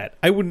hated that.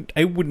 I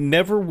would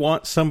never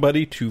want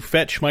somebody to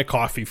fetch my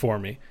coffee for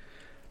me.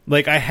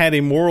 Like, I had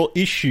a moral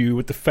issue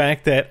with the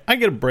fact that I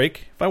get a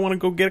break. If I want to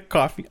go get a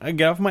coffee, I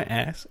get off my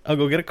ass, I'll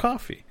go get a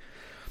coffee.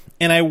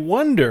 And I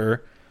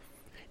wonder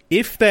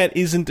if that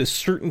isn't a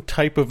certain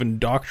type of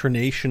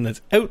indoctrination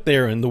that's out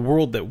there in the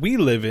world that we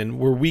live in,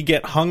 where we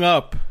get hung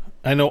up.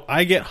 I know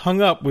I get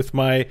hung up with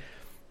my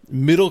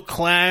middle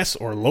class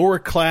or lower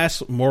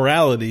class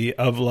morality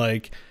of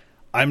like,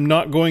 I'm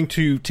not going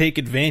to take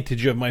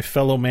advantage of my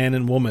fellow man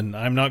and woman.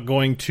 I'm not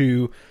going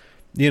to,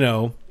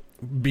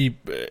 be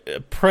a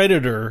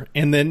predator.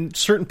 And then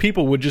certain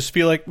people would just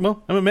feel like,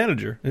 well, I'm a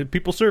manager.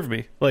 People serve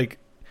me. Like,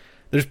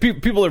 there's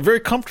people are very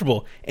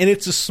comfortable, and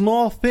it's a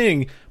small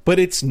thing, but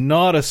it's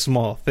not a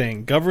small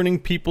thing. Governing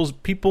people's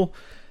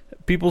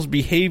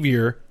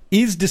behavior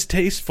is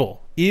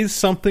distasteful, is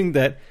something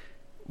that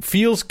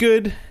feels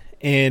good,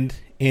 and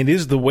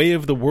is the way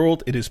of the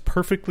world. It is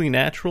perfectly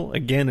natural.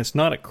 Again, it's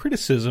not a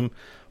criticism,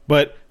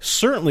 but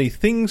certainly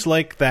things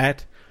like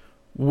that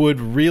would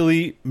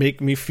really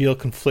make me feel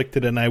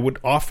conflicted, and I would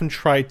often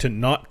try to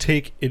not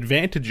take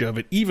advantage of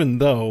it, even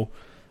though,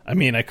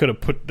 I could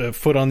have put the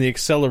foot on the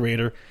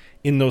accelerator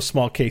in those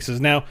small cases.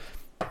 Now,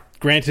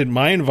 granted,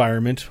 my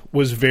environment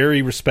was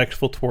very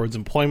respectful towards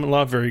employment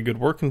law, very good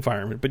work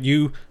environment, but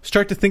you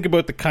start to think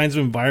about the kinds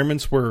of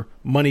environments where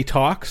money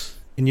talks,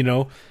 and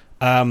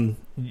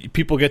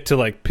people get to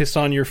like piss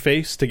on your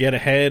face to get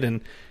ahead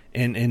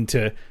and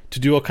to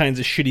do all kinds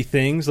of shitty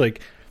things.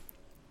 Like,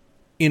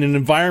 in an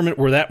environment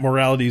where that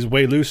morality is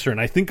way looser,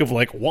 and I think of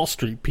like Wall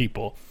Street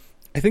people,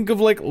 I think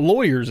of like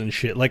lawyers and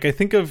shit. Like, I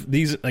think of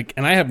these, like,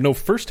 and I have no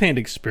firsthand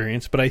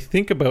experience, but I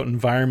think about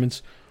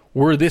environments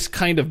where this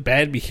kind of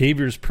bad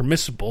behavior is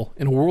permissible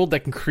in a world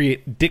that can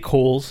create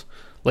dickholes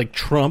like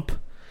Trump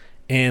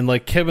and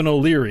like Kevin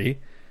O'Leary,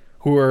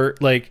 who are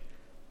like,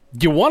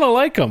 you want to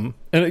like them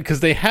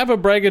because they have a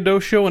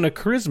braggadocio and a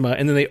charisma,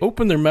 and then they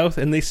open their mouth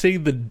and they say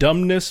the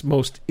dumbest,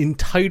 most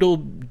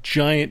entailed,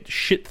 giant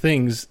shit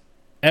things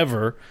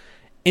ever,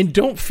 and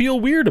don't feel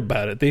weird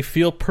about it. They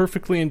feel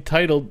perfectly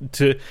entitled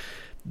to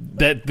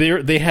that.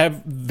 They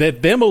have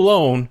that them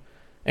alone.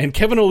 And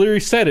Kevin O'Leary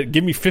said it,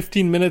 give me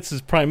 15 minutes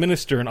as prime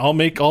minister and I'll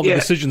make all the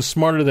decisions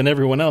smarter than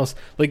everyone else.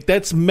 Like,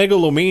 that's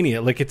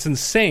megalomania. Like, it's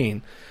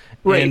insane.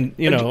 Right.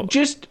 And,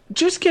 just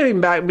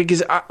getting back,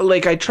 because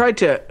I tried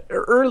to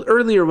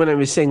earlier when I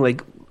was saying,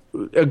 like,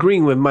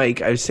 agreeing with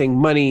Mike, I was saying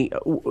money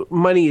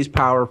is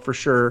power for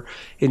sure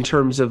in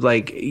terms of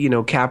like,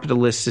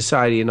 capitalist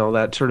society and all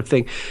that sort of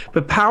thing.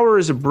 But power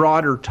is a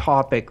broader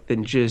topic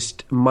than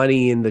just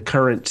money in the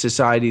current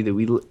society that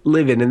we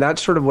live in. And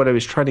that's sort of what I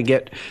was trying to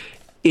get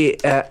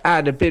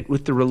add a bit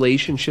with the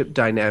relationship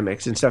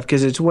dynamics and stuff,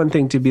 because it's one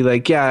thing to be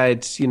like, yeah,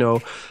 it's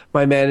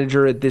my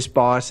manager at this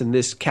boss and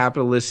this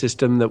capitalist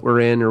system that we're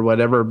in or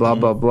whatever, blah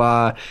blah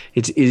blah,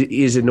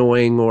 is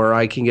annoying, or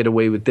I can get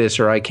away with this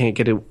or I can't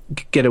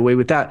get away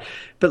with that.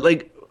 But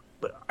like,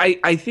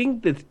 I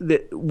think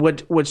that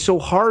what's so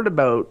hard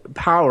about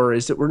power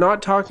is that we're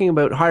not talking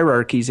about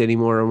hierarchies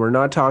anymore, and we're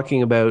not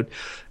talking about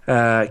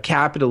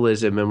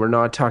capitalism, and we're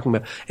not talking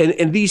about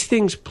and these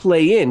things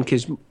play in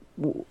because,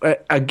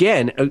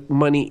 again,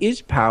 money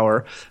is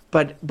power,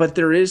 but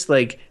there is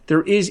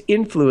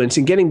influence.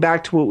 And getting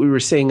back to what we were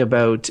saying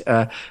about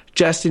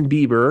Justin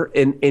Bieber,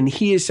 and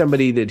he is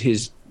somebody that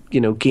has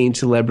gained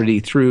celebrity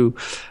through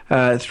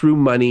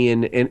money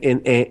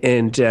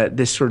and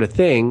this sort of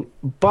thing.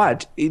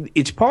 But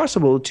it's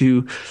possible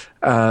to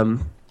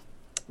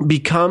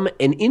become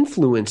an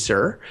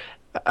influencer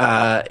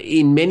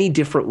in many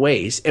different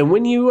ways. And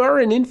when you are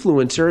an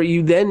influencer,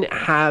 you then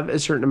have a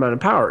certain amount of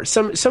power.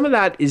 Some of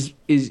that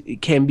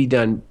can be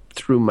done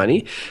through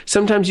money.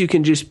 Sometimes you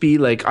can just be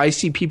like, I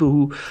see people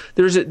who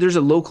there's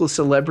a local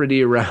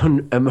celebrity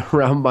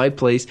around my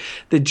place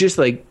that just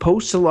like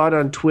posts a lot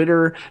on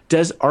Twitter,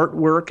 does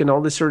artwork and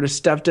all this sort of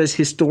stuff, does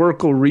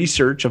historical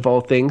research of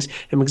all things.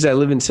 And because I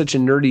live in such a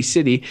nerdy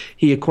city,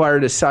 he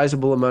acquired a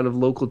sizable amount of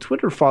local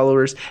Twitter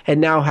followers and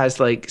now has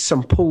like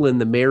some pull in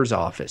the mayor's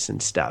office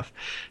and stuff.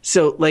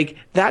 So like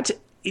that's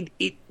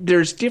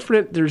there's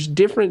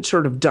different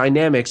sort of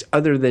dynamics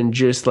other than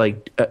just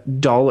like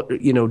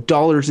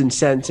dollars and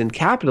cents and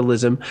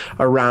capitalism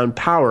around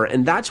power,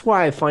 and that's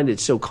why I find it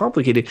so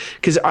complicated.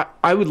 Because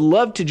I would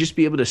love to just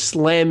be able to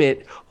slam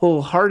it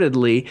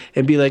wholeheartly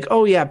and be like,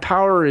 oh yeah,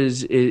 power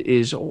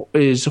is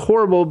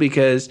horrible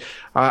because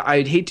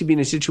I'd hate to be in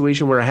a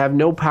situation where I have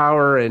no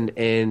power and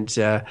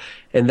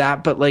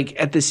that, but like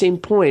at the same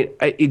point,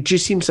 it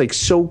just seems like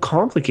so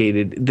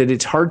complicated that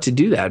it's hard to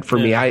do that for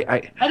me.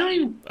 I don't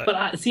even.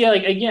 But see,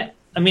 like again,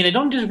 I mean, I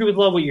don't disagree with a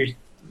lot of what you're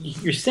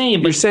saying.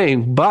 But, you're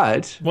saying,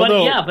 but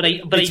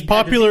it's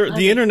popular.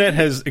 The internet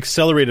has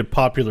accelerated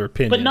popular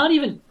opinion, but not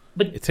even.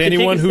 But to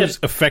anyone who's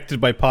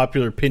affected by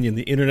popular opinion,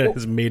 the internet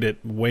has made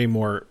it way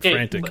more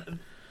frantic.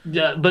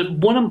 But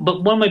one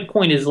of my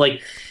point is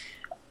like,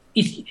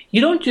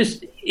 you don't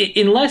just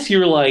unless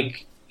you're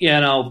like,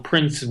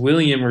 Prince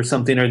William or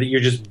something, or that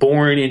you're just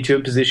born into a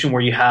position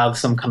where you have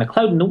some kind of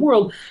clout in the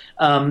world,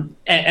 and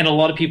a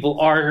lot of people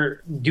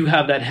do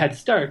have that head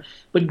start.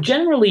 But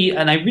generally,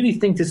 and I really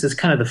think this is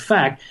kind of the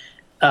fact,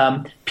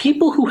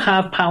 people who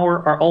have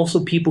power are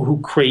also people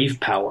who crave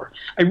power.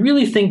 I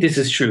really think this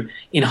is true.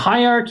 In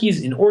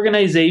hierarchies, in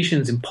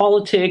organizations, in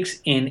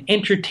politics, in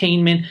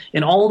entertainment,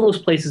 in all of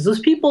those places, those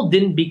people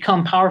didn't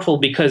become powerful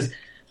because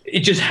it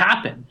just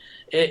happened.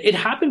 It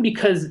happened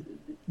because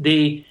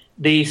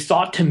they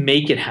sought to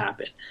make it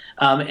happen.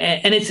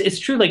 And it's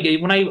true. Like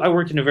when I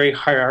worked in a very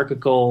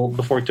hierarchical,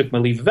 before I took my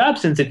leave of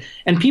absence,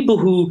 and people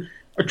who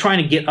are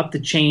trying to get up the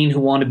chain, who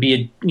want to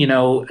be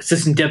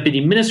assistant deputy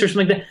minister or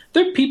something like that,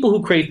 they're people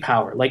who crave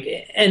power. Like,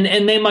 and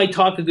they might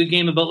talk a good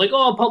game about like,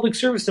 oh, public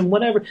service and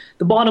whatever.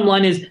 The bottom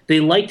line is they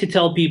like to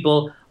tell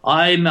people,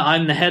 I'm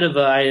the head of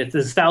there's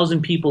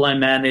 1,000 people I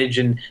manage,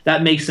 and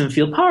that makes them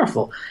feel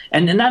powerful.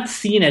 And that's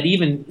seen at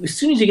even as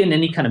soon as you get in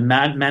any kind of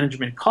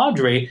management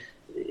cadre.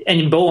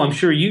 And Bo, I'm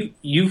sure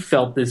you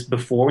felt this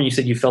before when you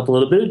said you felt a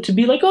little bit, to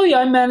be like, oh yeah,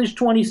 I managed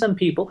 20-some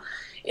people.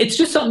 It's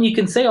just something you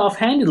can say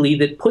offhandedly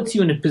that puts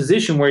you in a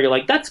position where you're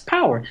like, that's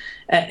power.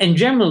 And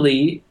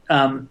generally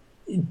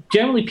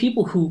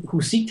people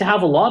who seek to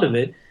have a lot of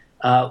it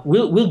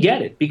will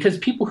get it, because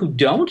people who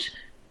don't,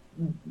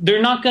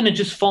 they're not going to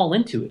just fall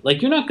into it.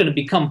 Like, you're not going to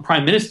become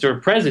prime minister or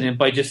president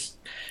by just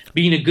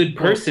being a good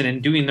person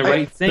and doing the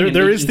right thing.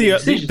 There is the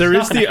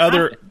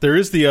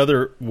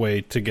other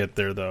way to get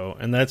there, though,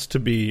 and that's to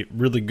be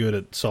really good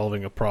at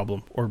solving a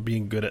problem, or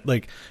being good at,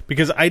 like,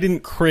 because I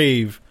didn't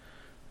crave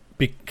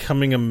I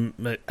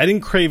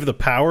didn't crave the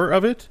power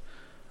of it.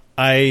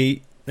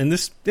 Maybe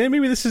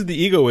this is the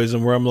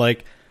egoism where I'm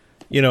like,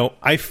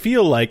 I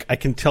feel like I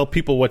can tell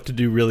people what to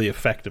do really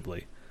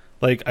effectively.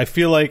 Like, I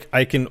feel like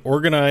I can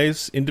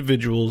organize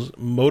individuals,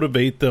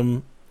 motivate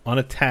them on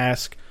a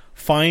task,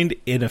 find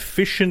an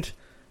efficient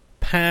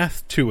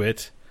path to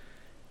it,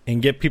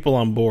 and get people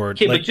on board.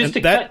 Okay, but just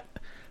I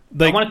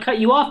want to cut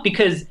you off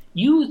because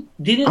you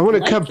didn't. I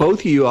want to cut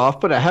both of you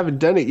off, but I haven't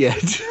done it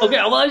yet. Okay,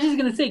 well, I was just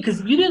going to say,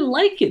 because you didn't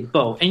like it,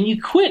 Bo, and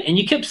you quit, and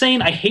you kept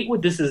saying, "I hate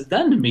what this has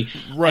done to me."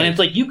 Right. And it's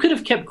like you could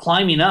have kept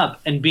climbing up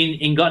and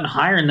gotten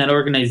higher in that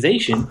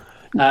organization.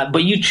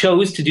 But you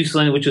chose to do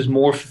something which was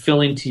more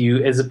fulfilling to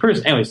you as a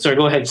person. Anyway, sorry,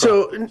 go ahead.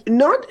 So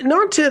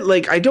not to,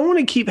 like, I don't want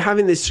to keep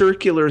having this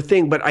circular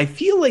thing, but I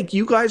feel like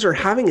you guys are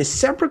having a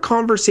separate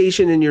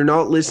conversation and you're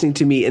not listening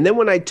to me. And then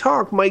when I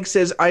talk, Mike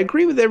says, I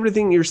agree with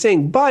everything you're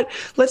saying, but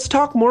let's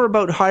talk more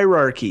about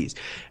hierarchies.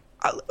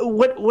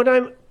 What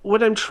I'm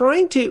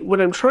trying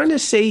to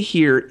say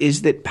here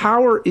is that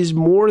power is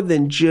more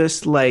than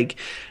just like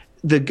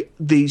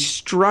the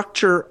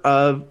structure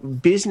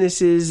of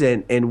businesses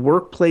and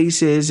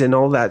workplaces and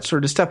all that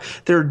sort of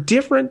stuff. There are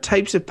different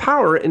types of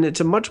power, and it's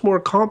a much more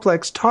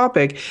complex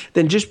topic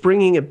than just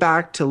bringing it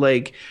back to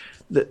like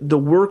the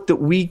work that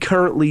we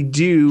currently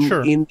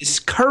do in this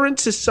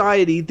current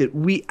society that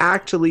we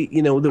actually,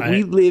 we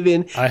live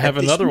in. I have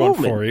another one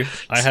for you.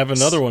 I have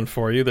another one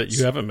for you that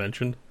you haven't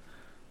mentioned.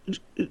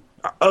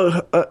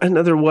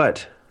 Another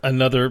what?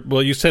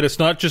 Well, you said it's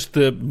not just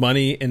the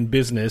money and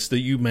business that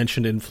you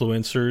mentioned,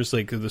 influencers,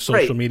 like the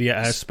social media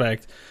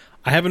aspect.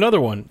 I have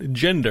another one,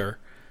 gender.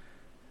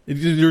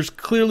 There's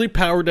clearly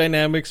power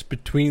dynamics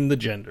between the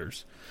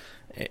genders.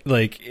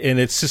 Like, and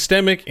it's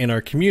systemic in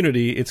our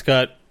community. It's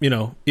got,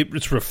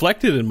 it's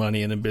reflected in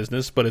money and in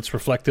business, but it's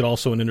reflected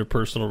also in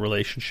interpersonal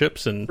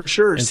relationships and for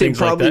sure. And same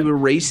probably like with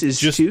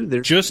races too.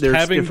 There's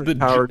having different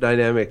power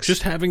dynamics.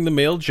 Just having the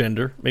male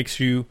gender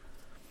makes you,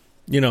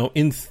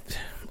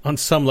 on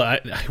some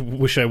level, I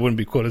wish I wouldn't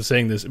be quoted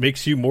saying this, it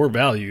makes you more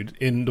valued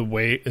in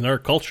in our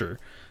culture.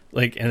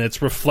 Like, and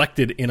it's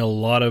reflected in a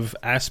lot of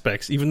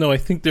aspects. Even though I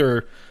think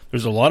there's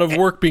a lot of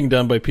work being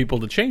done by people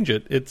to change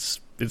it, it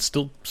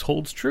still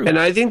holds true. And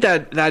I think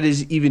that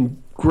is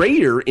even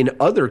greater in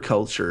other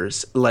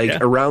cultures, like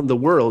around the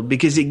world,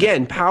 because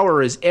again,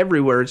 power is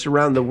everywhere. It's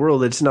around the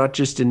world. It's not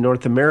just in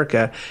North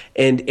America.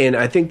 And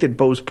I think that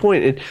Beau's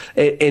point,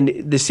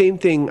 and the same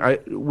thing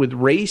with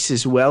race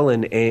as well,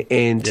 and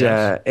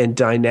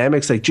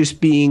dynamics, like just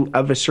being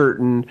of a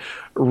certain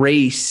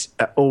race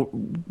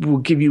will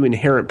give you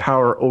inherent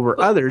power over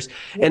others.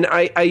 And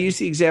I use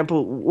the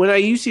example when I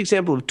used the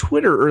example of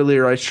Twitter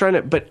earlier. I was trying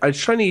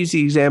to use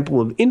the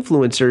example of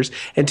influencers,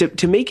 and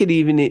to make it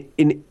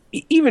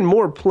even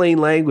more plain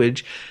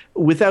language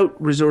without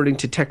resorting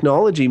to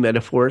technology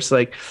metaphors.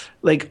 Like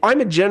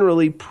I'm a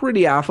generally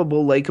pretty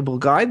affable, likable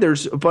guy.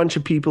 There's a bunch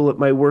of people at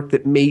my work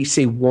that may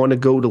say want to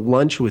go to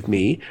lunch with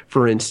me,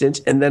 for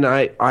instance, and then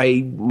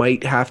I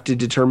might have to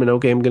determine,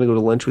 okay, I'm going to go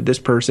to lunch with this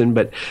person,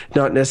 but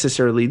not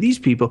necessarily these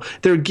people.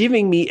 They're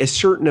giving me a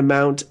certain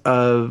amount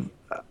of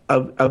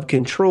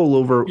control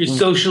over. You're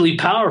socially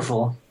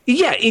powerful.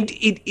 Yeah,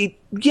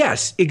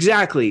 yes,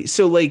 exactly.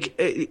 So, like,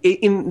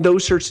 in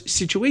those sorts of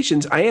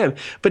situations, I am.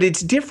 But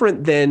it's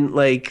different than,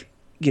 like,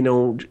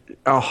 I'm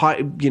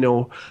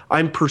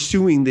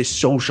pursuing this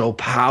social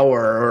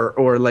power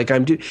or like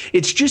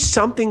it's just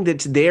something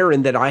that's there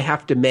and that I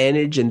have to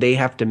manage and they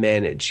have to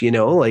manage,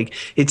 like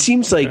it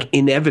seems like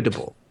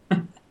inevitable.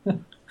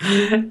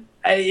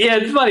 Yeah,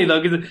 it's funny though,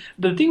 because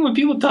the thing when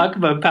people talk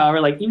about power,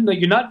 like even though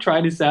you're not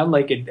trying to sound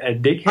like a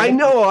dickhead, I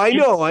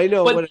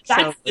know. But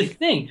that's the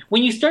thing.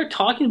 When you start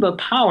talking about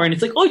power, and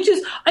it's like,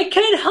 I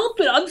can't help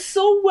it. I'm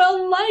so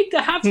well liked.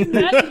 I have to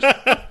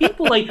manage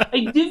people. Like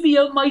I divvy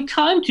out my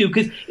time to,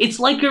 because it's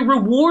like a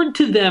reward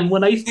to them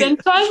when I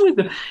spend time with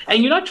them.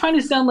 And you're not trying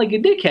to sound like a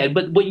dickhead,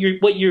 but what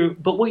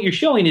you're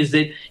showing is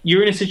that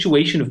you're in a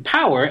situation of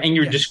power, and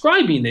you're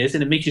describing this,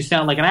 and it makes you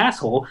sound like an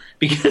asshole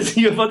because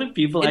you have other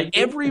people.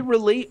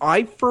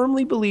 I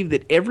firmly believe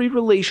that every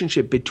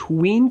relationship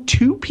between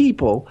two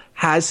people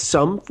has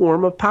some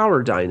form of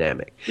power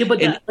dynamic. Yeah, but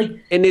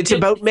and it's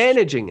about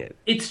managing it.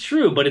 It's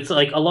true, but it's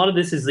like a lot of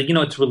this is like,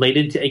 it's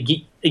related to,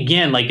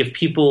 again, like if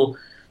people,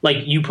 like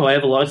you probably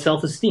have a lot of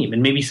self-esteem,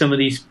 and maybe some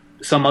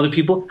other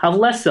people have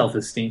less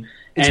self-esteem.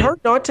 It's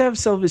hard not to have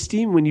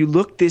self-esteem when you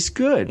look this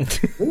good.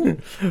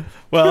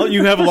 Well,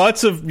 you have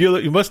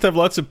you must have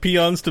lots of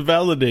peons to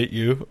validate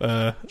you,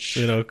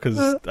 because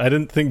I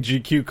didn't think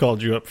GQ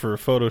called you up for a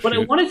photo shoot. But I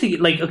wanted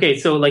to,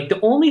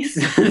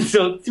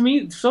 so to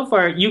me, so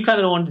far, you kind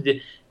of wanted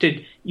to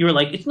you were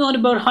like, it's not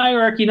about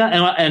hierarchy,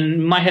 and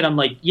in my head, I'm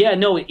like, yeah,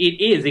 no, it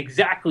is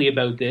exactly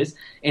about this.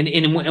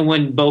 And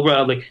when Beau brought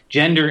up like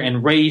gender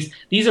and race,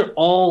 these are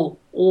all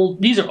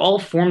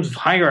forms of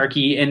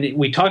hierarchy, and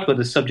we talked about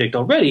this subject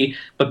already,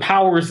 but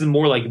power is the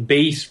more like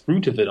base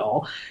root of it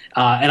all.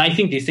 And I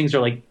think these things are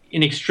like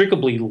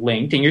inextricably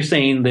linked, and you're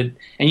saying that,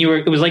 and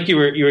it was like you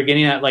were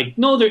getting at like,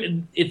 no,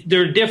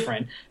 they're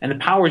different, and the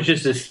power is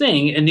just this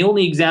thing. And the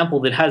only example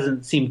that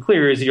hasn't seemed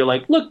clear is you're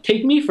like, look,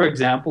 take me for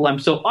example, I'm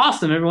so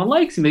awesome, everyone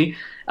likes me,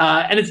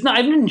 and it's not,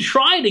 I didn't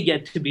try to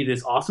get to be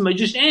this awesome, I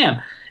just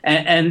am,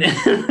 and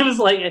it was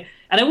like.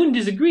 And I wouldn't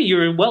disagree.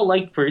 You're a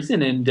well-liked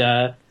person, and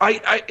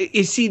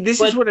you see,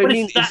 this is what I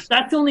mean. That's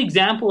the only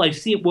example I've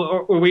seen,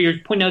 or where you're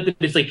pointing out that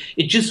it's like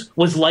it just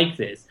was like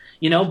this,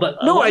 But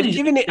no,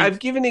 I've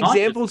given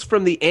examples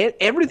from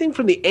everything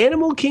from the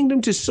animal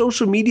kingdom to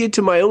social media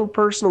to my own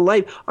personal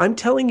life. I'm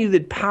telling you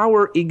that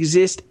power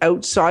exists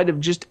outside of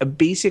just a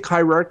basic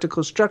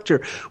hierarchical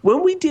structure.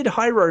 When we did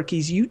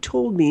hierarchies, you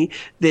told me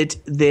that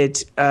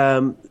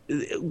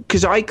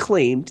because I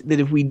claimed that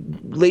if we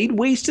laid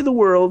waste to the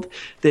world,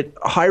 that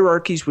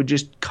hierarchies would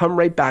just come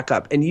right back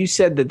up. And you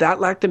said that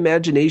lacked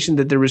imagination,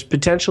 that there was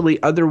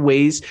potentially other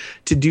ways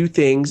to do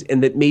things,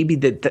 and that maybe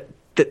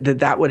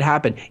that would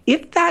happen.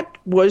 If that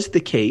was the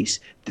case,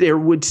 there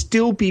would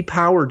still be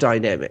power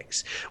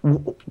dynamics.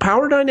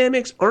 Power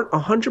dynamics aren't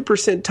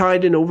 100%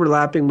 tied and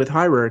overlapping with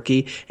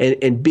hierarchy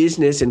and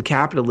business and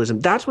capitalism.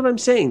 That's what I'm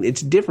saying.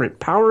 It's different.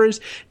 Power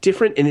is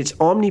different, and it's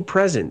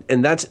omnipresent.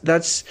 And that's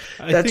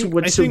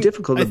what's so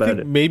difficult about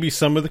it. Maybe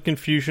some of the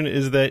confusion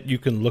is that you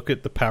can look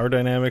at the power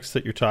dynamics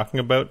that you're talking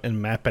about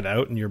and map it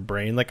out in your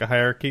brain like a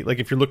hierarchy. Like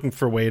if you're looking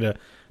for a way to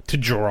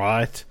draw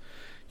it.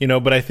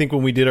 But I think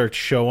when we did our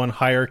show on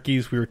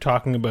hierarchies, we were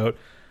talking about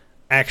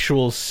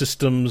actual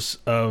systems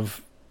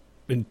of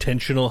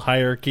intentional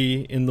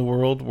hierarchy in the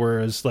world,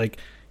 whereas like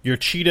your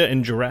cheetah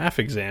and giraffe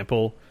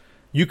example,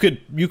 you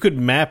could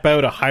map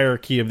out a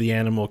hierarchy of the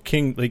animal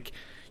king. Like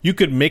you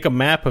could make a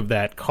map of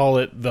that, call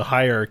it the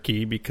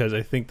hierarchy, because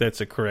I think that's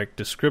a correct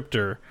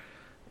descriptor.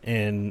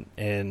 And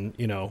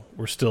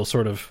we're still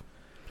sort of.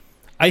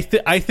 I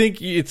think I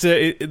think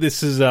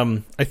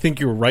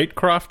you're right,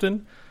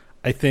 Crofton.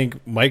 I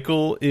think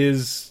Michael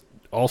is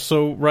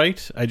also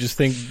right. I just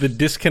think the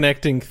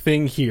disconnecting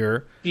thing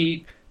here...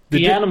 The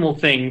animal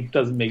thing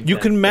doesn't make sense. You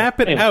can map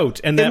it out,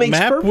 and that makes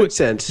map perfect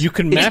sense. You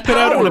can map it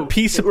out on a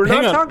piece of... We're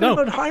not talking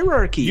about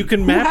hierarchy.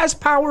 Who has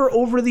power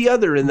over the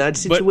other in that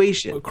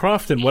situation? But,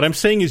 Crofton, what I'm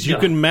saying is you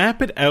can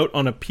map it out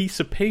on a piece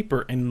of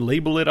paper and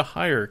label it a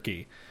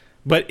hierarchy.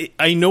 But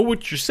I know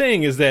what you're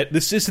saying is that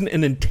this isn't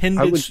an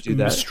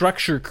intended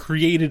structure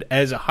created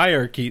as a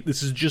hierarchy.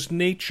 This is just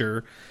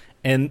nature.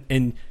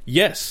 And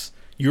yes,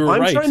 you're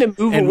I'm right. trying to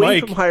move and away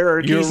Mike, from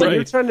hierarchies, and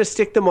you're trying to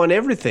stick them on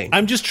everything.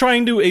 I'm just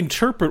trying to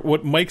interpret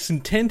what Mike's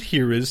intent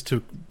here is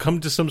to come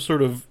to some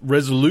sort of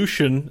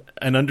resolution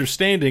and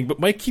understanding, but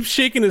Mike keeps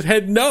shaking his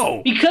head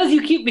no. Because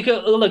you keep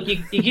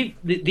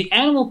the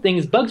animal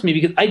things bugs me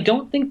because I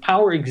don't think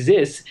power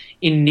exists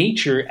in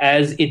nature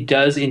as it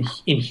does in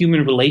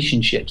human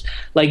relationships.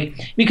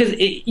 Like because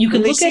you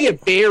can when they look say at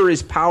a bear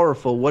is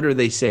powerful, what are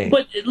they saying?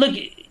 But look,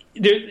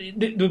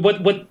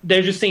 what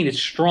they're just saying is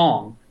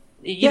strong.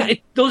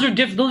 Those are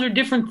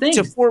different things.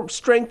 It's a form.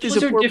 Strength is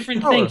a form. Those are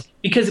different power. things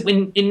because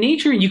in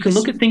nature you can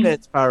look at things.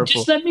 That's powerful.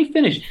 Just let me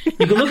finish.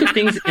 You can look at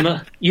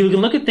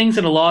things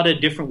in a lot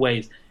of different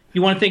ways.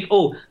 You want to think,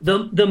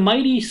 the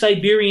mighty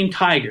Siberian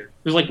tiger.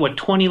 There's like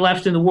 20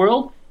 left in the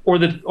world, or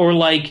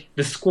like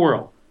the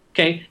squirrel.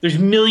 Okay, there's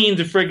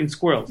millions of friggin'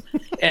 squirrels.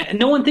 And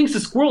no one thinks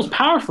the squirrel's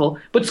powerful,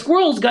 but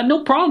squirrels got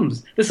no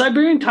problems. The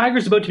Siberian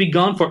tiger's about to be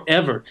gone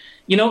forever.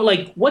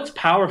 What's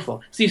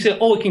powerful? So you say,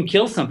 it can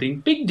kill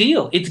something. Big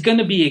deal. It's going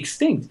to be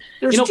extinct.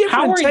 There's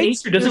Power in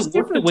types, nature doesn't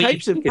work the way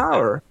types you of think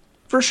power.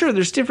 For sure,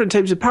 there's different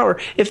types of power.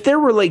 If there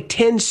were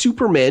 10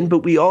 Supermen,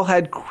 but we all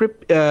had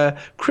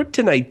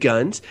kryptonite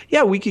guns,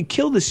 we could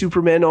kill the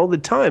Supermen all the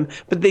time,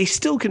 but they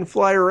still can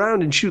fly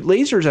around and shoot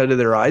lasers out of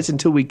their eyes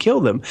until we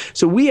kill them.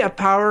 So we have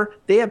power,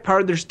 they have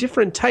power. There's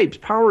different types.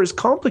 Power is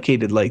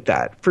complicated like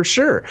that, for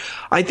sure.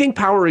 I think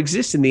power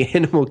exists in the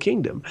animal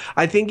kingdom.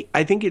 I think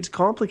it's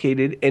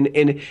complicated, and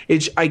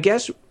it's, I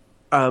guess,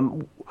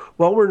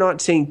 while we're not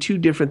saying two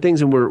different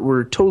things and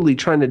we're totally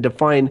trying to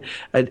define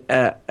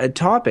a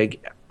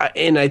topic,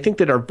 and I think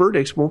that our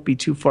verdicts won't be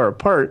too far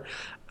apart.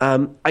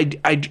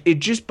 It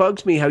just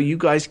bugs me how you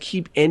guys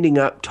keep ending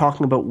up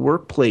talking about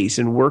workplace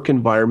and work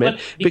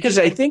environment because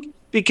I think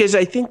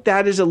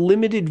that is a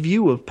limited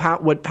view of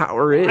what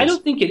power is. I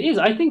don't think it is.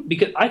 I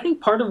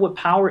think part of what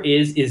power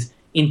is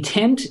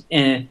intent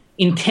and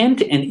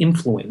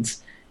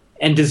influence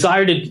and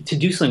desire to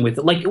do something with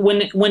it. Like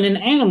when an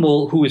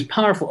animal who is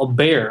powerful, a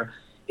bear,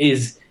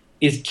 is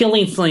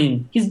killing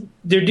something,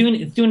 they're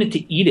doing it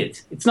to eat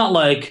it. It's not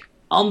like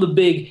I'm the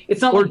big. It's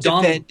not or like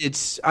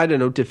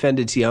defend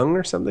its young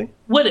or something.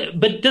 But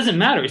it doesn't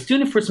matter. It's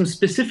doing it for some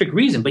specific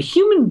reason. But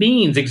human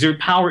beings exert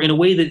power in a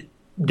way that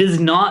is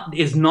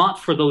not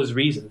for those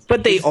reasons.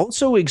 But they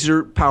also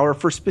exert power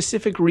for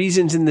specific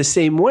reasons in the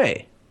same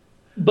way.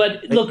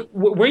 But look,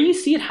 where you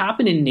see it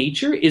happen in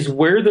nature is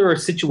where there are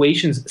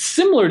situations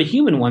similar to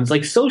human ones,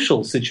 like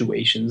social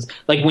situations,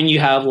 like when you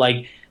have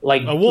like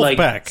a wolf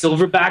pack.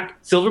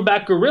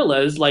 silverback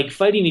gorillas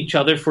fighting each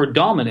other for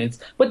dominance.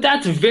 But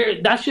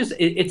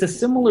it's a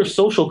similar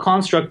social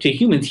construct to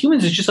humans.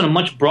 Humans is just on a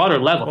much broader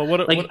level.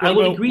 Well, I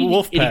would agree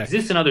it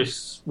exists in other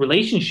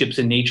relationships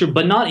in nature,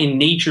 but not in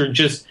nature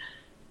just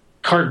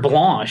carte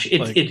blanche.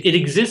 It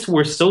exists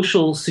where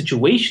social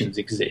situations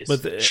exist.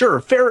 Sure,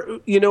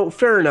 fair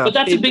enough. But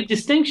that's a big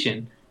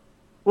distinction.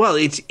 Well,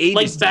 it's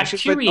like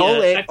bacteria.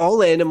 But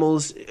all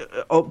animals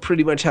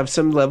pretty much have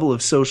some level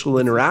of social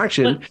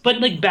interaction.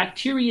 But like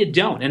bacteria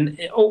don't,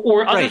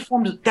 or other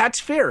forms. That's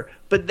fair.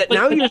 But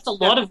that's a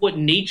lot of what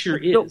nature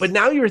is. No, but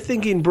now you're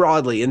thinking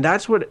broadly, and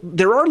that's what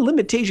there are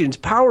limitations.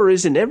 Power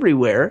isn't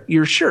everywhere.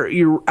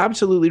 You're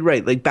absolutely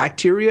right. Like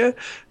bacteria,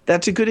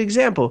 that's a good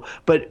example.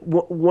 But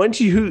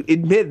once you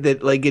admit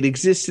that it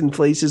exists in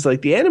places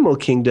like the animal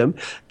kingdom,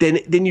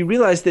 then you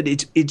realize that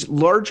it's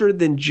larger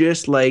than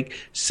just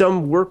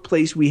some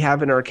workplace we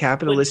have in our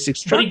capitalistic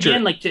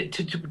structure. But again,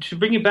 to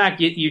bring it back,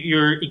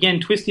 you're again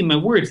twisting my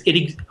words.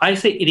 I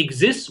say it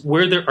exists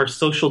where there are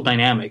social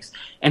dynamics,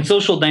 and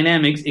social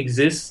dynamics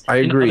exist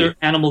in other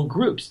animal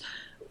groups.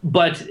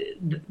 But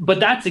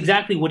that's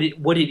exactly what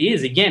it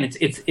is. Again,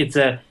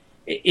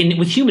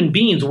 with human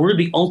beings, we're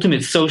the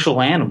ultimate social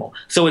animal.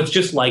 So it's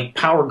just like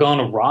power gone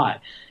awry,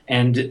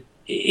 and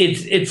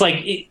it's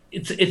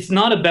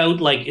not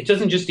about it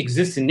doesn't just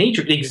exist in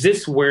nature. It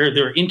exists where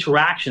there are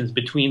interactions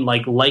between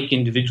like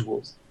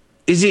individuals.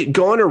 Is it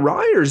gone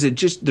awry, or is it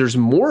just there's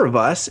more of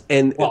us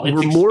and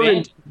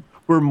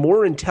we're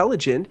more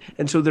intelligent,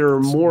 and so there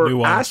are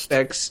more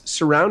aspects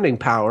surrounding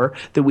power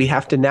that we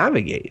have to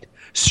navigate,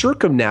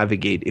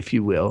 circumnavigate, if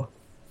you will.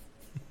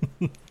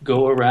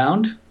 Go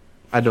around?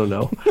 I don't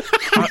know.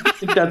 Are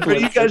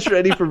you guys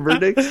ready for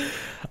verdicts?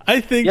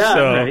 I think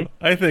so. Right.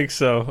 I think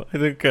so. I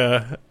think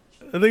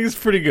it's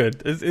pretty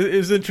good.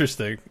 It's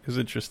interesting. It's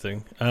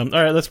interesting. All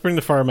right, let's bring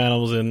the farm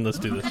animals in. Let's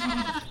do this.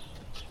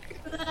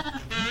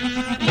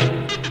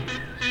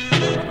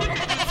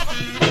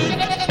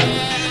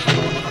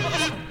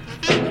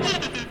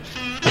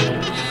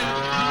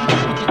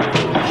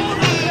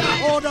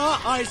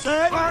 I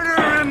said,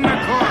 order in the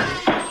court.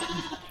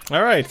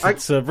 All right,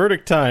 it's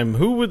verdict time.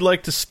 Who would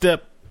like to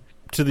step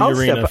to the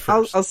arena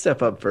first? I'll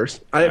step up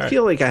first. I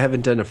feel like I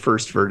haven't done a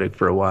first verdict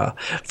for a while.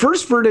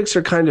 First verdicts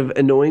are kind of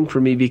annoying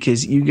for me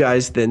because you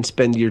guys then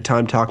spend your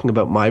time talking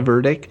about my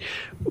verdict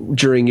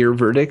during your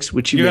verdicts,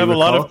 which you have a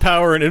lot of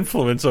power and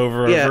influence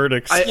over our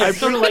verdicts. I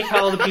sort of like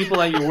how the people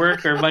at your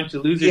work are a bunch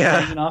of losers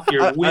hanging off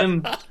your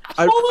whim.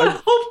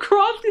 Hope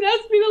Crofton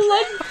asked me to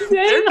lunch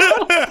today.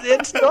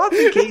 It's not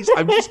the case.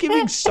 I'm just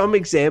giving some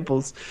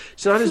examples.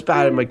 It's not as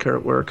bad in my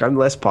current work. I'm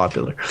less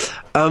popular.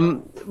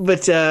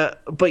 But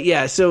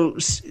yeah, so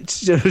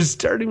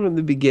starting from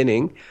the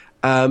beginning,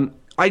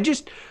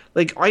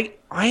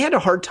 I had a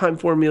hard time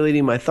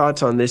formulating my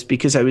thoughts on this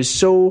because I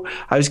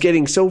was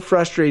getting so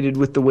frustrated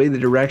with the way the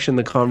direction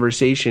the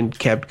conversation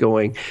kept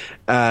going,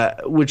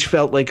 which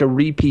felt like a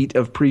repeat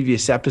of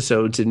previous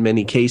episodes in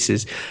many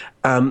cases.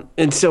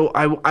 And so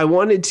I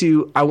wanted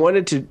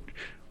to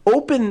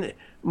open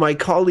my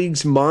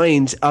colleagues'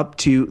 minds up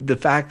to the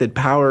fact that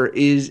power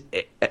is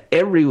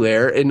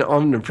everywhere and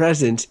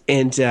omnipresent,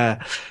 and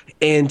that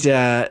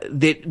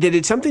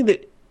it's something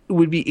that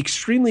would be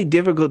extremely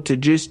difficult to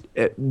just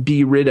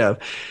be rid of.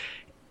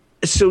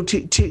 So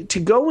to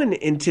go in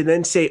and to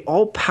then say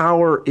all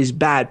power is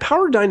bad,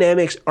 power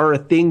dynamics are a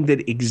thing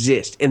that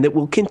exist and that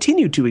will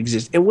continue to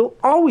exist and will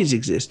always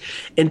exist,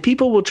 and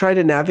people will try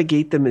to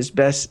navigate them as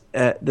best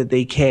that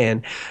they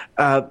can.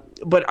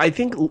 But I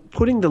think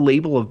putting the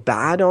label of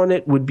bad on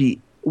it would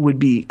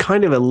be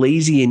kind of a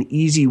lazy and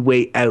easy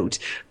way out,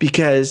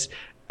 because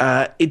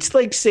it's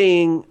like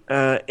saying,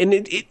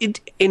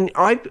 and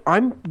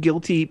I'm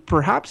guilty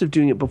perhaps of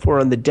doing it before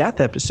on the death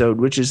episode,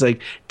 which is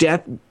like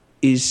death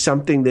is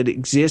something that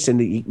exists and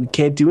that you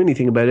can't do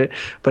anything about it,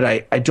 but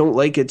I don't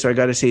like it, so I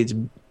got to say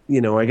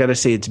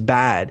it's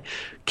bad.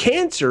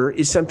 Cancer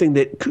is something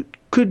that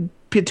could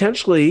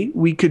potentially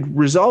we could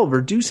resolve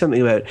or do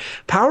something about it.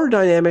 Power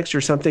dynamics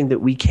are something that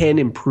we can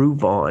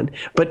improve on,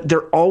 but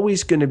they're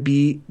always going to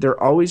be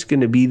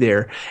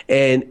there.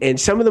 And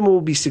some of them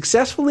will be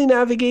successfully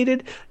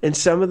navigated, and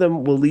some of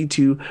them will lead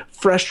to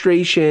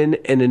frustration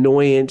and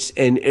annoyance.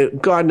 And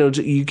God knows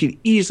you could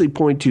easily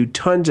point to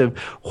tons of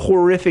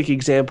horrific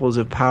examples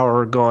of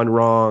power gone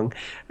wrong.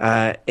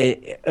 But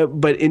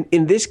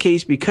in this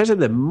case, because of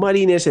the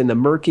muddiness and the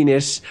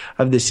murkiness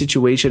of the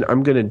situation,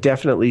 I'm going to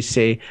definitely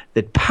say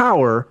that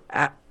power,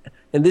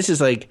 and this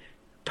is like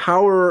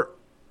power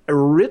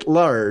writ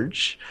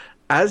large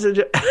as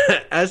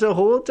a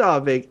whole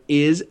topic,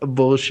 is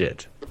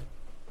bullshit.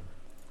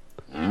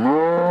 And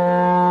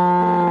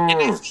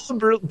I feel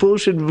the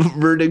bullshit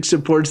verdict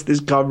supports this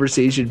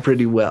conversation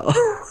pretty well.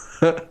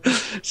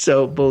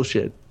 So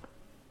bullshit.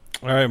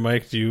 All right,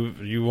 Mike, do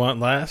you want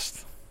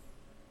last?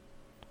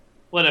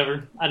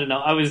 Whatever. I don't know.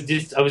 I was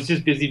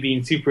just busy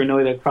being super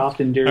annoyed at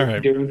Crofton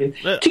during this.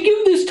 To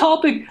give this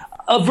topic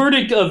a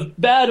verdict of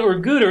bad or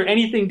good or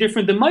anything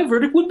different than my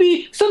verdict would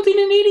be something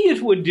an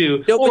idiot would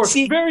do,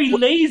 very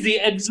lazy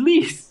at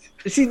least.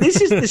 See, this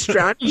is the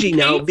strategy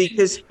now,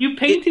 because you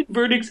painted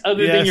verdicts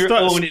other than your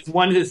own is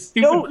one of the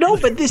stupid. No,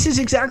 but this is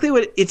exactly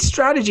what it's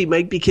strategy,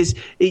 Mike. Because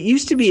it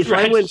used to be if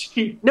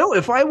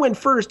I went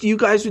first, you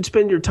guys would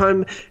spend your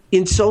time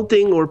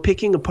insulting or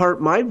picking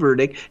apart my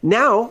verdict.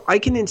 Now I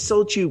can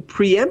insult you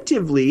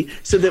preemptively,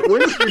 so that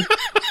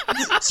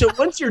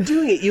once you're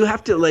doing it, you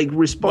have to like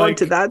respond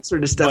to that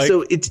sort of stuff. Mike,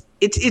 so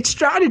it's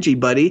strategy,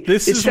 buddy.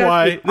 This is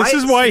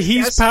why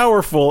he's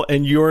powerful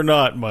and you're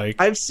not, Mike.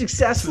 I've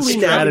successfully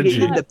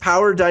navigated the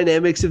power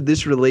dynamics of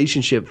this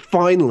relationship.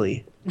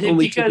 Finally,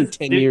 only took me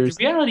 10 years.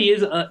 The reality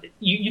is,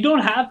 you don't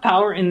have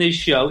power in this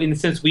show in the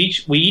sense we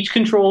each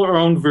control our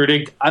own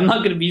verdict. I'm not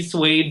going to be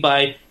swayed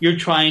by you're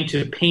trying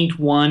to paint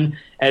one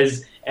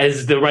as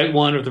the right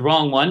one or the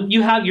wrong one.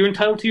 You're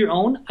entitled to your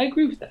own. I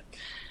agree with that.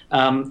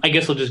 I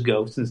guess I'll just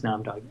go since now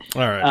I'm talking.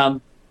 All right.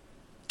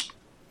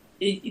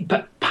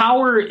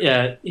 Power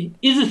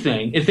is a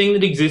thing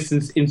that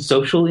exists in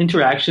social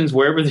interactions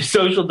wherever the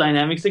social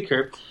dynamics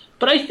occur.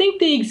 But I think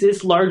they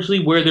exist largely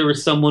where there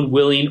is someone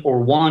willing or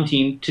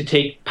wanting to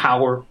take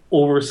power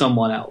over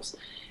someone else.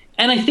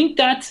 And I think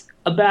that's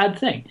a bad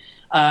thing.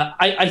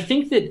 I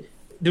think that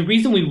the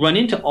reason we run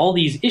into all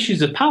these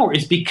issues of power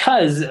is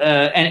because,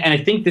 and I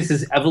think this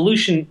is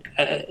evolution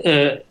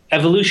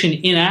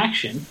in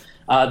action,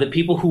 that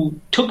people who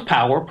took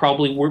power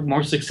probably were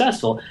more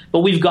successful. But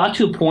we've got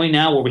to a point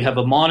now where we have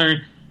a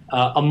modern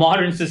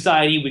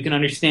society. We can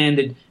understand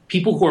that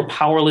people who are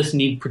powerless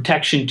need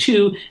protection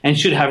too, and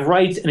should have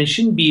rights. And it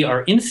shouldn't be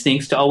our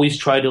instincts to always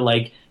try to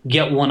like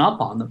get one up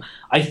on them.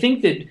 I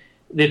think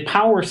that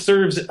power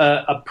serves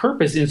a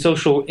purpose in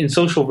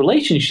social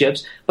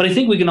relationships. But I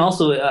think we can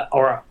also,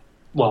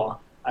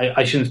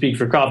 I shouldn't speak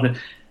for Kaufman.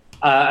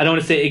 I don't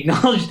want to say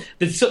acknowledge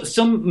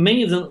that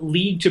many of them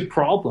lead to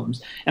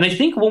problems. And I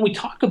think when we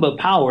talk about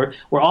power,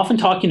 we're often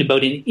talking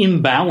about an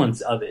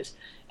imbalance of it.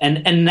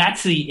 And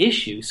that's the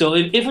issue. So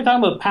if we're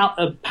talking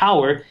about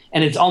power,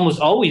 and it's almost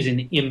always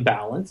an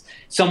imbalance,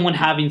 someone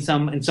having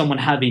some and someone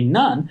having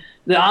none,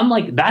 then I'm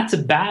like, that's a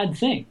bad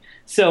thing.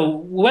 So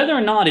whether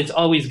or not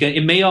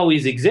it may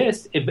always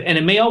exist, and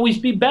it may always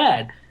be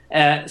bad.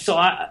 So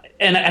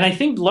I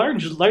think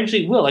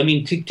largely it will. I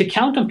mean, to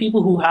count on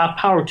people who have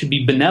power to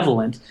be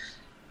benevolent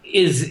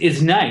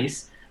is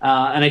nice.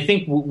 And I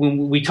think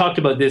when we talked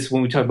about this,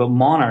 when we talked about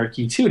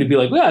monarchy too, to be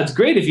like, well, it's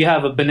great if you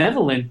have a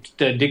benevolent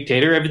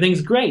dictator,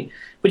 everything's great.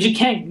 But you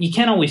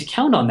can't always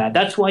count on that.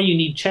 That's why you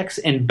need checks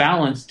and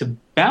balance to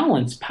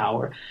balance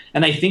power.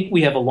 And I think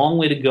we have a long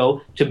way to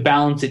go to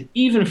balance it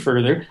even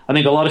further. I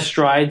think a lot of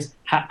strides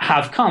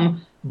have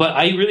come, but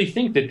I really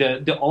think that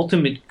the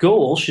ultimate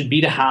goal should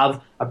be to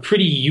have a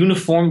pretty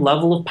uniform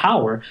level of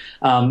power.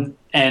 And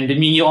I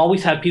mean, you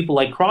always have people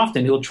like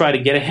Crofton who'll try to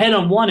get ahead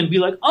on one and be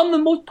like, I'm the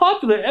most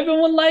popular,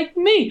 everyone like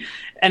me.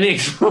 And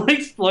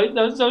exploit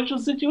those social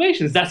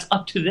situations. That's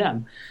up to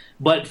them.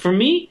 But for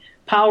me,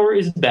 power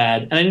is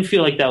bad. And I didn't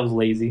feel like that was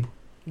lazy.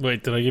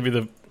 Wait, did I give you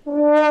the...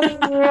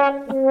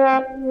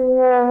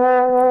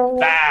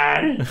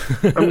 Bad.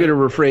 I'm going to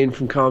refrain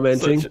from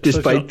commenting,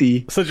 despite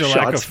the such a shots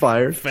lack of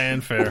fired.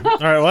 Fanfare. All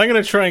right, well, I'm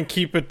going to try and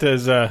keep it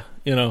as,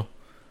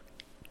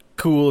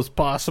 cool as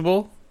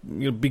possible.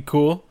 Be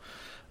cool.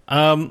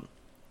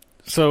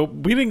 So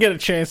we didn't get a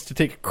chance to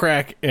take a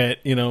crack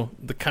at,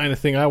 the kind of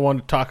thing I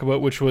wanted to talk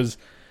about, which was,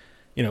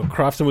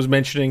 Crofton was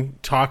mentioning,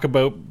 talk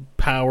about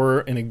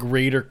power in a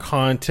greater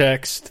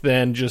context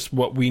than just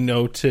what we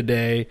know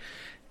today.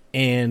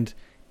 And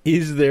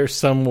is there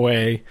some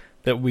way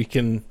that we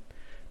can,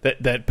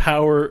 that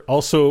power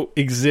also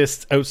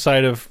exists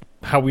outside of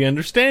how we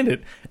understand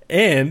it?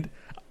 And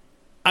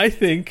I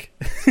think,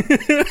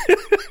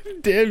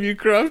 damn you,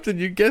 Crofton,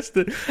 you guessed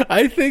it.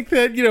 I think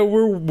that,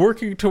 we're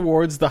working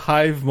towards the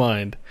hive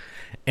mind,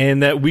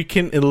 and that we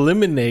can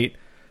eliminate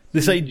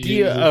this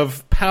idea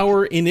of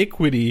power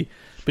inequity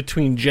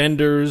between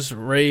genders,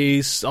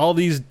 race, all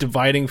these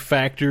dividing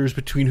factors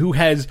between who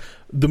has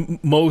the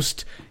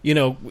most,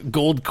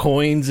 gold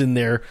coins in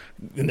their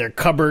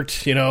cupboard.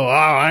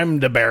 I'm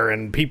the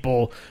Baron.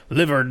 People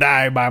live or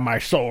die by my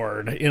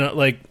sword.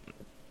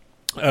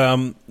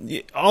 All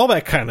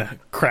that kind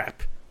of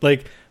crap.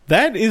 Like,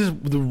 that is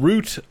the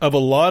root of a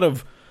lot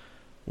of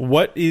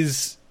what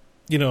is,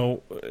 a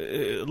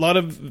lot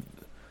of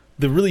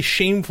the really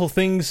shameful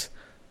things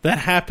that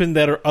happen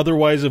that are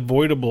otherwise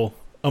avoidable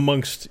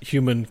amongst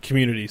human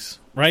communities,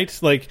 right?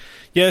 Like,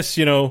 yes,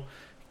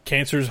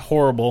 cancer is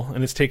horrible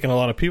and it's taken a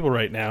lot of people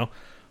right now,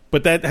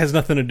 but that has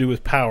nothing to do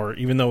with power,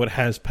 even though it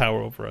has power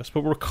over us.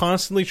 But we're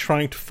constantly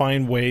trying to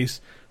find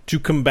ways to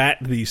combat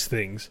these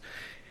things.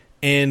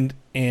 And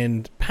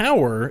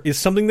power is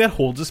something that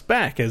holds us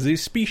back as a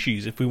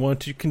species. If we want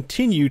to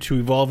continue to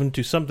evolve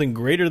into something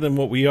greater than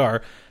what we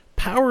are,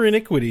 power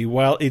inequity,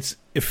 while it's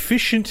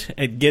efficient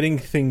at getting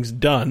things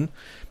done,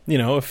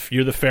 if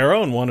you're the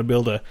pharaoh and want to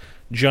build a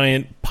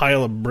giant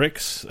pile of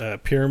bricks,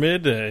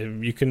 pyramid,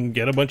 you can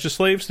get a bunch of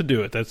slaves to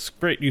do it. That's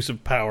great use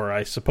of power,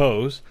 I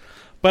suppose.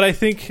 But I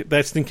think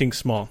that's thinking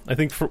small. I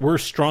think we're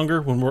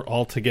stronger when we're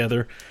all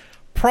together,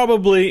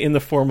 probably in the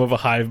form of a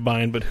hive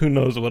mind, but who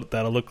knows what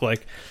that'll look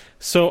like.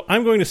 So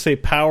I'm going to say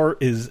power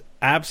is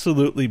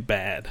absolutely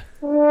bad.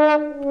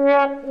 And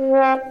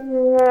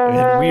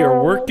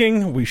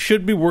we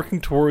should be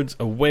working towards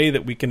a way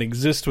that we can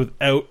exist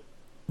without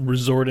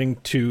resorting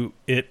to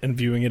it and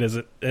viewing it as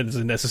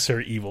a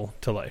necessary evil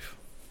to life.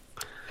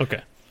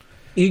 Okay.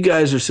 You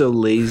guys are so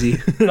lazy.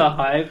 The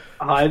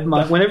hive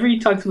mind. Whenever he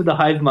talks about the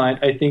hive mind,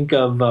 I think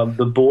of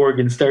the Borg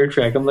in Star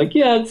Trek. I'm like,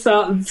 yeah, it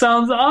sounds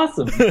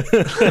awesome.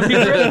 That'd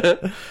be great.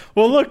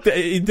 Well, look,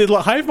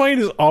 the hive mind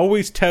is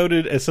always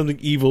touted as something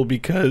evil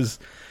because,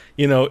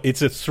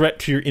 it's a threat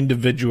to your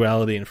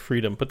individuality and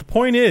freedom. But the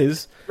point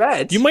is,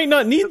 you might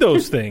not need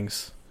those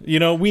things.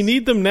 We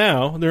need them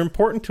now. They're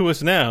important to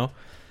us now.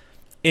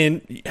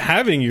 And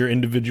having your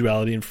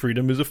individuality and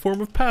freedom is a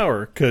form of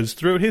power, because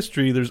throughout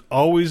history, there's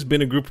always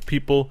been a group of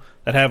people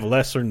that have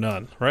less or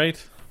none,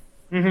 right?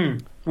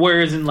 Mm-hmm.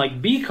 Whereas in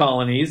bee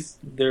colonies,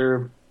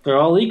 they're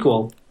all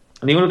equal.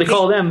 And what do they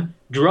call them?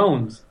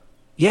 Drones.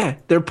 Yeah,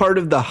 they're part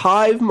of the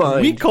hive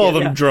mind. We call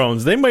them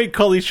drones. They might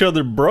call each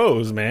other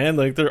bros, man.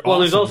 Like, they're well,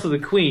 awesome. There's also the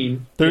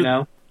queen.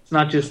 It's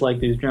not just like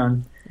these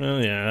drones. Oh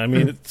yeah, I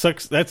mean, it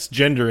sucks. That's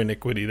gender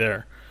inequity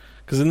there.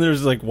 Because then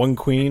there's one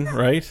queen,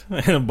 right?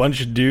 And a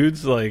bunch of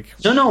dudes,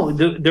 No,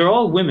 they're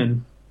all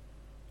women.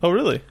 Oh,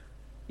 really?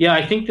 Yeah,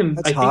 I think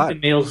the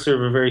males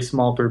serve a very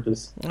small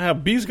purpose. Yeah,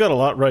 B's got a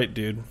lot right,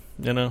 dude.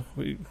 Yeah,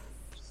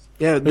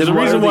 there's a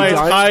reason why it's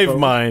hive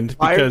mind.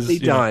 Because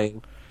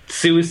dying.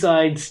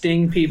 Suicide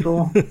sting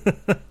people.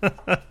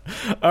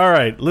 All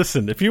right,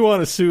 listen. If you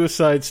want to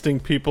suicide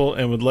sting people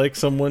and would like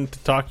someone to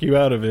talk you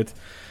out of it,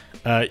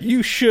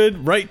 you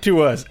should write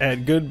to us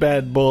at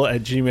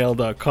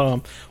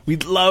goodbadbull@gmail.com.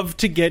 We'd love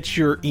to get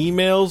your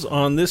emails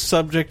on this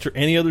subject or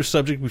any other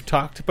subject we've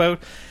talked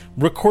about.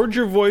 Record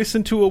your voice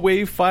into a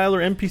WAV file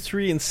or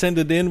MP3 and send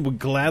it in. We'll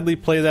gladly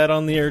play that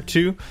on the air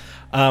too.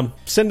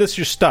 Send us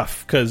your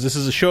stuff, because this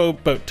is a show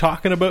about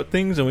talking about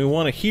things, and we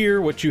want to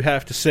hear what you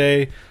have to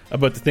say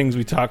about the things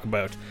we talk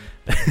about.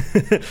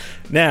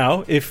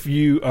 Now, if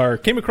you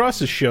came across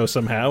this show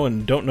somehow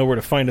and don't know where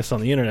to find us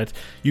on the internet,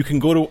 you can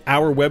go to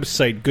our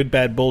website,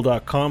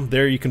 goodbadbull.com.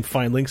 There you can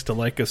find links to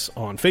like us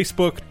on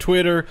Facebook,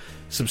 Twitter,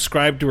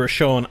 subscribe to our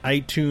show on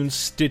iTunes,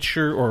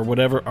 Stitcher, or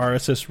whatever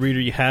RSS reader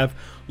you have.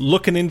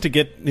 Looking in to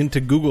get into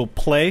Google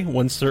Play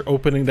once they're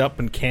opening up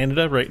in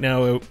Canada. Right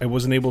now, I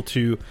wasn't able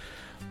to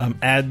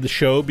add the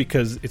show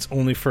because it's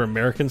only for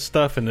American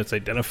stuff and it's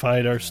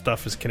identified our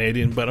stuff as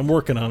Canadian, but I'm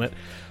working on it.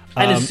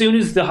 And as soon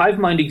as the hive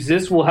mind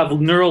exists, we'll have a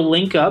neural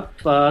link up,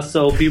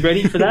 so be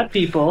ready for that,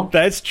 people.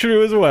 That's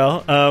true as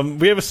well.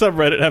 We have a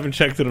subreddit, haven't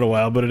checked it in a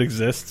while, but it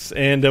exists.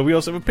 And we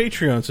also have a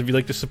Patreon, so if you'd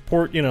like to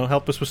support,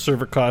 help us with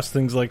server costs,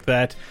 things like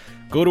that,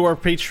 go to our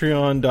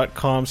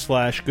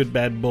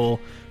patreon.com/goodbadbull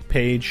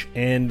page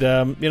and,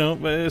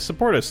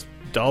 support us.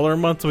 $1 a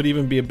month would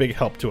even be a big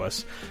help to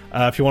us.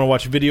 If you want to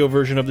watch a video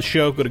version of the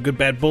show, go to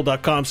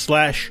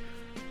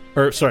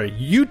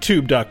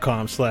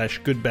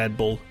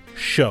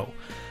youtube.com/goodbadbullshow.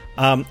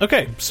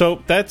 Okay,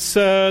 so that's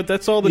all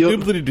the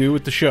doobly do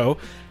with the show.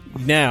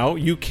 Now,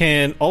 you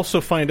can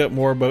also find out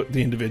more about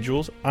the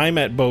individuals. I'm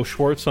at Bo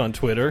Schwartz on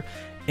Twitter,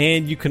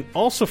 and you can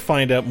also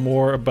find out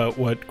more about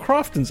what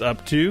Crofton's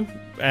up to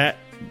at,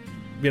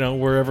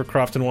 wherever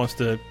Crofton wants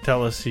to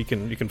tell us. You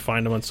can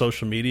find him on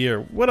social media,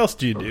 or what else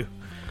do you do?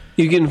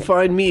 You can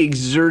find me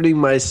exerting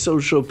my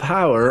social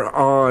power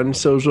on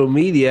social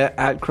media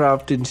at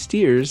Crofton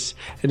Steers.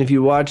 And if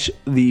you watch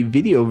the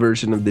video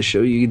version of the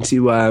show, you can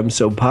see why I'm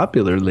so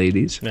popular,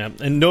 ladies. Yeah,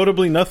 and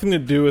notably nothing to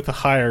do with the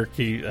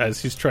hierarchy,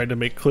 as he's tried to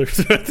make clear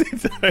throughout the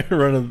entire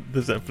run of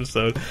this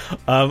episode.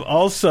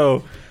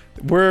 Also,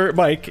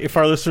 Mike, if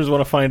our listeners want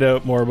to find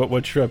out more about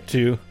what you're up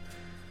to,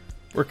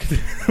 where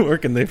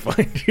can they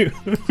find you?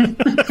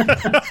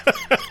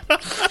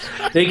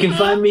 They can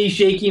find me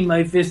shaking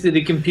my fist at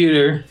a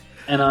computer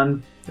and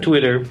on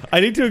Twitter. I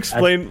need to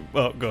explain.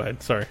 Go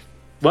ahead. Sorry.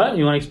 What?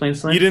 You want to explain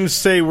something? You didn't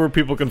say where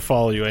people can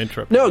follow you. I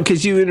interrupted. No,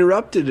 because you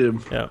interrupted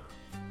him. Yeah.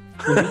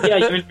 Yeah,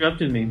 you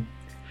interrupted me.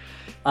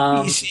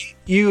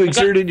 You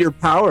exerted your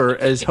power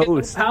as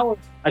host.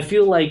 I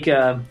feel like,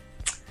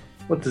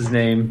 what's his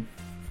name?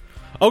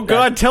 Oh,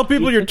 God, tell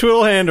people your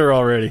Twiddlehander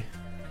already.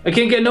 I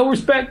can't get no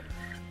respect.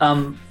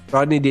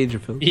 Rodney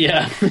Dangerfield.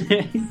 Yeah,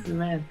 he's the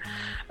man.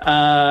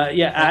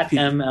 At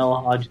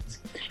ML Hodgins.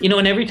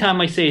 And every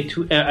time I say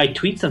I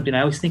tweet something,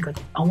 I always think like,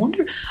 I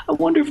wonder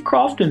if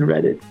Crofton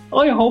read it. Oh,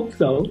 I hope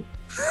so.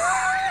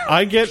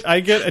 I get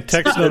a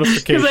text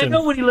notification because I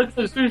know when he looks at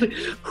the screen, he's like,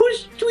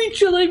 whose tweet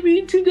shall I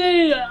read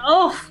today?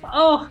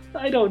 Oh,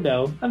 I don't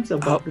know. I'm so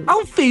popular.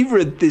 I'll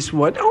favorite this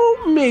one.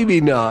 Oh,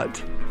 maybe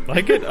not.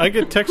 I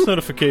get text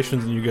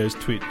notifications when you guys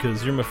tweet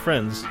because you're my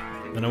friends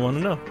and I want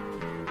to know.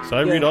 So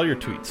I read all your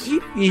tweets.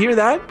 You hear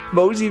that?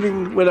 Mo's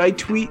even when I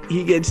tweet,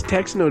 he gets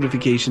text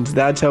notifications.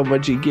 That's how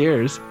much he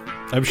cares.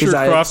 I'm sure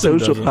I Crofton have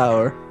social doesn't.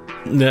 power.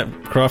 Yeah,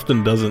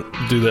 Crofton doesn't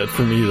do that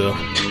for me though.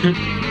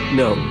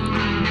 No.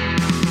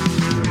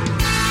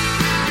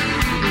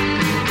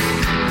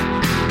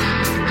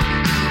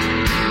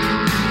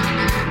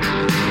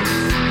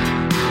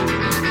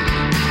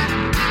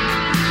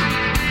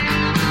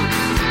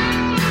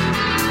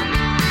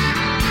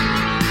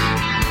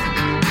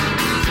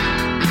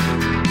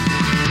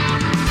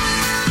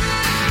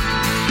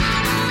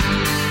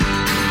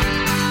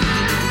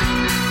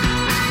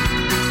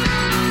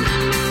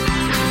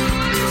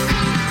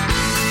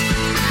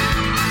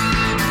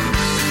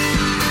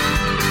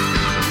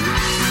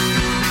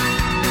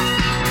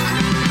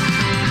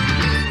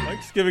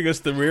 Giving us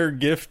the rare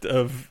gift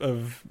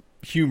of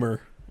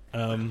humor.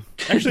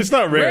 Actually, it's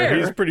not rare.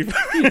 He's pretty.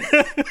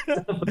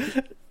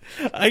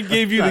 I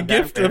gave you the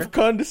gift of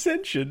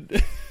condescension.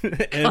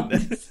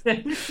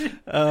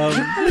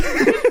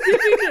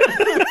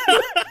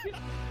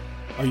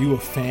 Are you a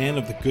fan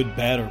of the Good,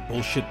 Bad, or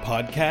Bullshit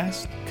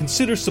podcast?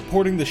 Consider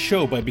supporting the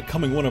show by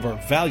becoming one of our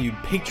valued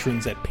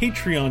patrons at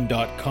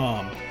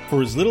patreon.com.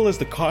 For as little as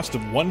the cost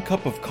of 1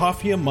 cup of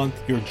coffee a month,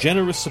 your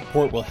generous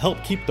support will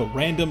help keep the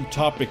random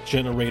topic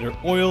generator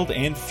oiled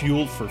and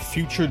fueled for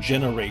future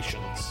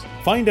generations.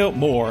 Find out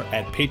more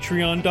at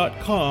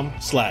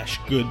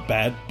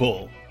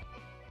patreon.com/goodbadbull.